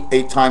Monopoly,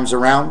 8 times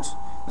around.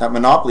 That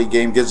Monopoly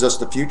game gives us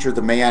the future,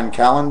 the Mayan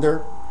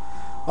calendar.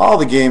 All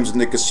the games in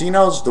the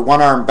casinos, the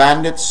one-armed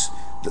bandits,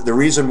 the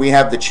reason we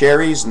have the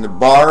cherries and the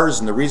bars,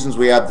 and the reasons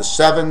we have the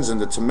sevens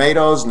and the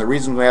tomatoes, and the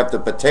reason we have the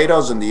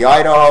potatoes and the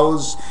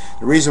Idahos,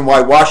 the reason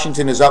why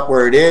Washington is up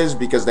where it is,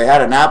 because they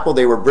had an apple,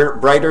 they were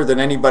brighter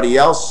than anybody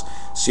else.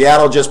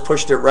 Seattle just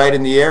pushed it right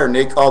in the air, and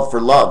they called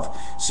for love.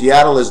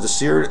 Seattle is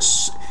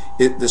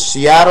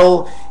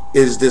Seattle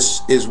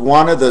is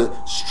one of the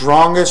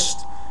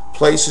strongest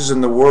places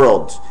in the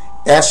world.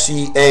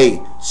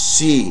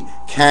 S-E-A-C,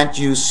 can't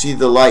you see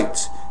the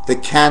light? The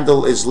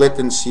candle is lit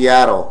in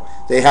Seattle.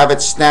 They have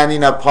it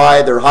standing up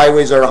high. Their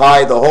highways are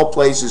high. The whole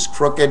place is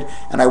crooked.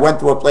 And I went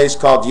to a place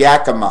called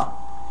Yakima.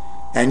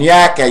 And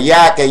yakka,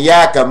 yakka,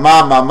 yakka,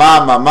 mama,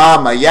 mama,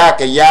 mama,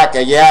 yakka,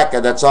 yakka,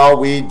 yakka. That's all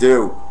we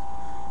do.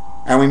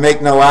 And we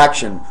make no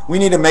action. We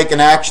need to make an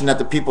action that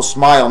the people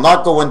smile,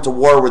 not go into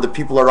war where the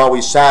people are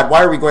always sad.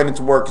 Why are we going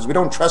into war? Because we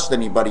don't trust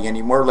anybody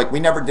anymore, like we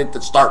never did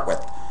to start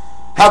with.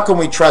 How can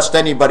we trust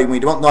anybody when we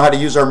don't know how to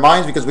use our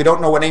minds? Because we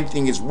don't know what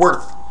anything is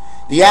worth.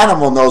 The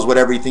animal knows what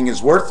everything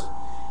is worth.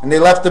 And they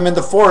left them in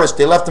the forest.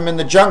 They left them in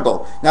the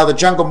jungle. Now the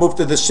jungle moved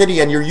to the city,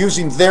 and you're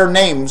using their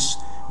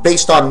names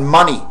based on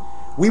money.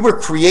 We were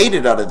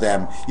created out of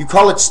them. You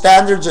call it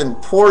Standards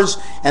and Poor's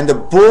and the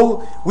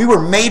bull. We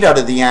were made out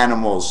of the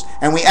animals.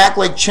 And we act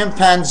like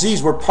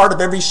chimpanzees. We're part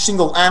of every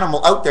single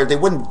animal out there. They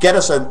wouldn't get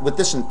us with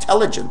this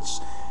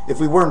intelligence if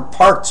we weren't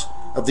part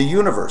of the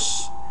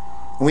universe.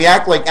 And we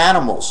act like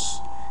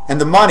animals. And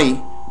the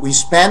money we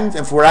spend,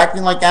 if we're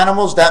acting like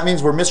animals, that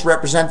means we're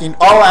misrepresenting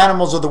all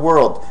animals of the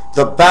world.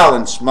 The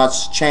balance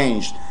must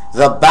change.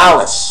 The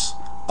ballast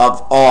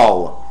of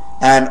all.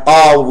 And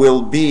all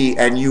will be,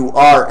 and you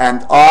are,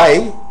 and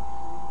I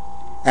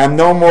am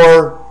no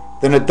more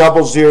than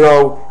a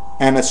 00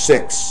 and a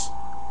 6.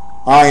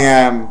 I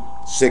am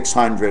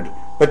 600.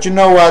 But you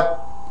know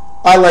what?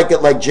 I like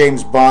it like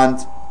James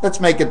Bond. Let's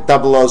make it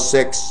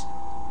 006.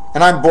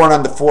 And I'm born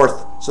on the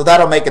 4th, so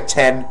that'll make a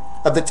 10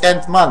 of the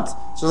 10th month.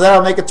 So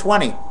that'll make a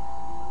 20.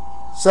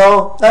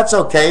 So that's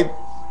okay,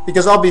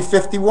 because I'll be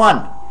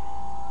 51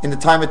 in the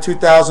time of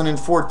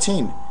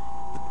 2014.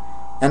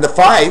 And the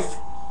 5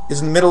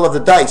 is in the middle of the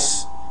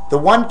dice. The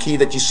 1 key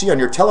that you see on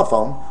your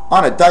telephone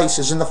on a dice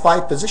is in the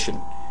 5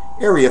 position.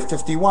 Area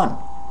 51.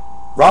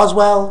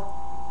 Roswell,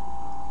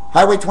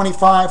 Highway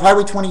 25,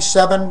 Highway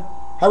 27,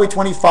 Highway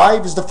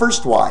 25 is the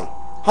first Y.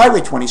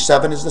 Highway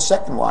 27 is the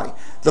second Y.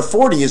 The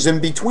 40 is in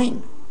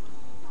between.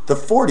 The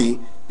 40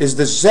 is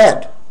the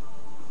Z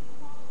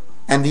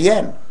and the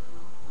N.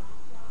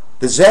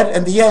 The Z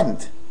and the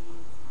end.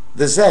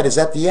 The Z is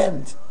at the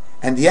end.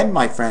 And the end,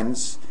 my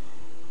friends,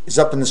 is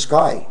up in the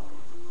sky.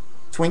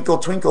 Twinkle,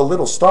 twinkle,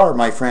 little star,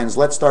 my friends,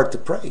 let's start to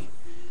pray.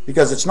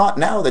 Because it's not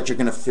now that you're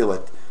going to feel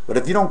it. But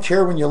if you don't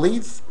care when you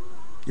leave,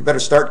 you better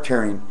start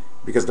caring,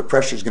 because the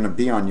pressure is going to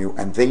be on you,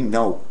 and they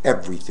know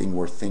everything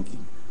we're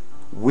thinking.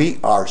 We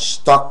are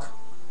stuck.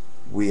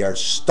 We are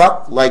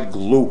stuck like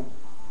glue.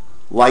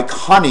 Like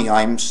honey,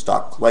 I'm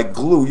stuck. Like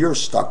glue, you're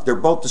stuck. They're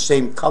both the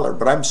same color,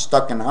 but I'm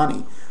stuck in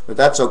honey. But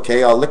that's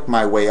okay. I'll lick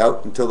my way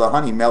out until the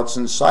honey melts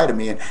inside of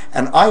me,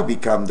 and I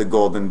become the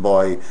golden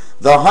boy.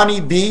 The honey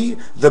bee,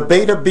 the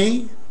beta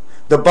bee,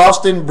 the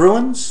Boston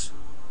Bruins,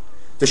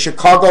 the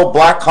Chicago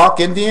Blackhawk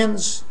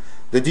Indians,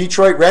 the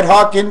Detroit Red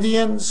Hawk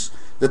Indians,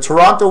 the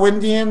Toronto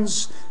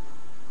Indians,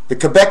 the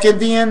Quebec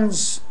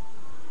Indians.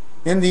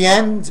 In the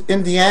end,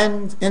 in the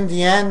end, in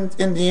the end,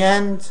 in the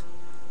end.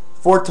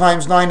 4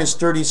 times 9 is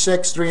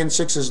 36, 3 and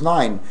 6 is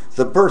 9.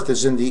 The birth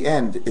is in the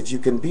end, if you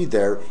can be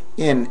there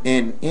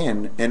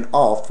in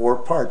all 4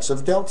 parts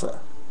of Delta.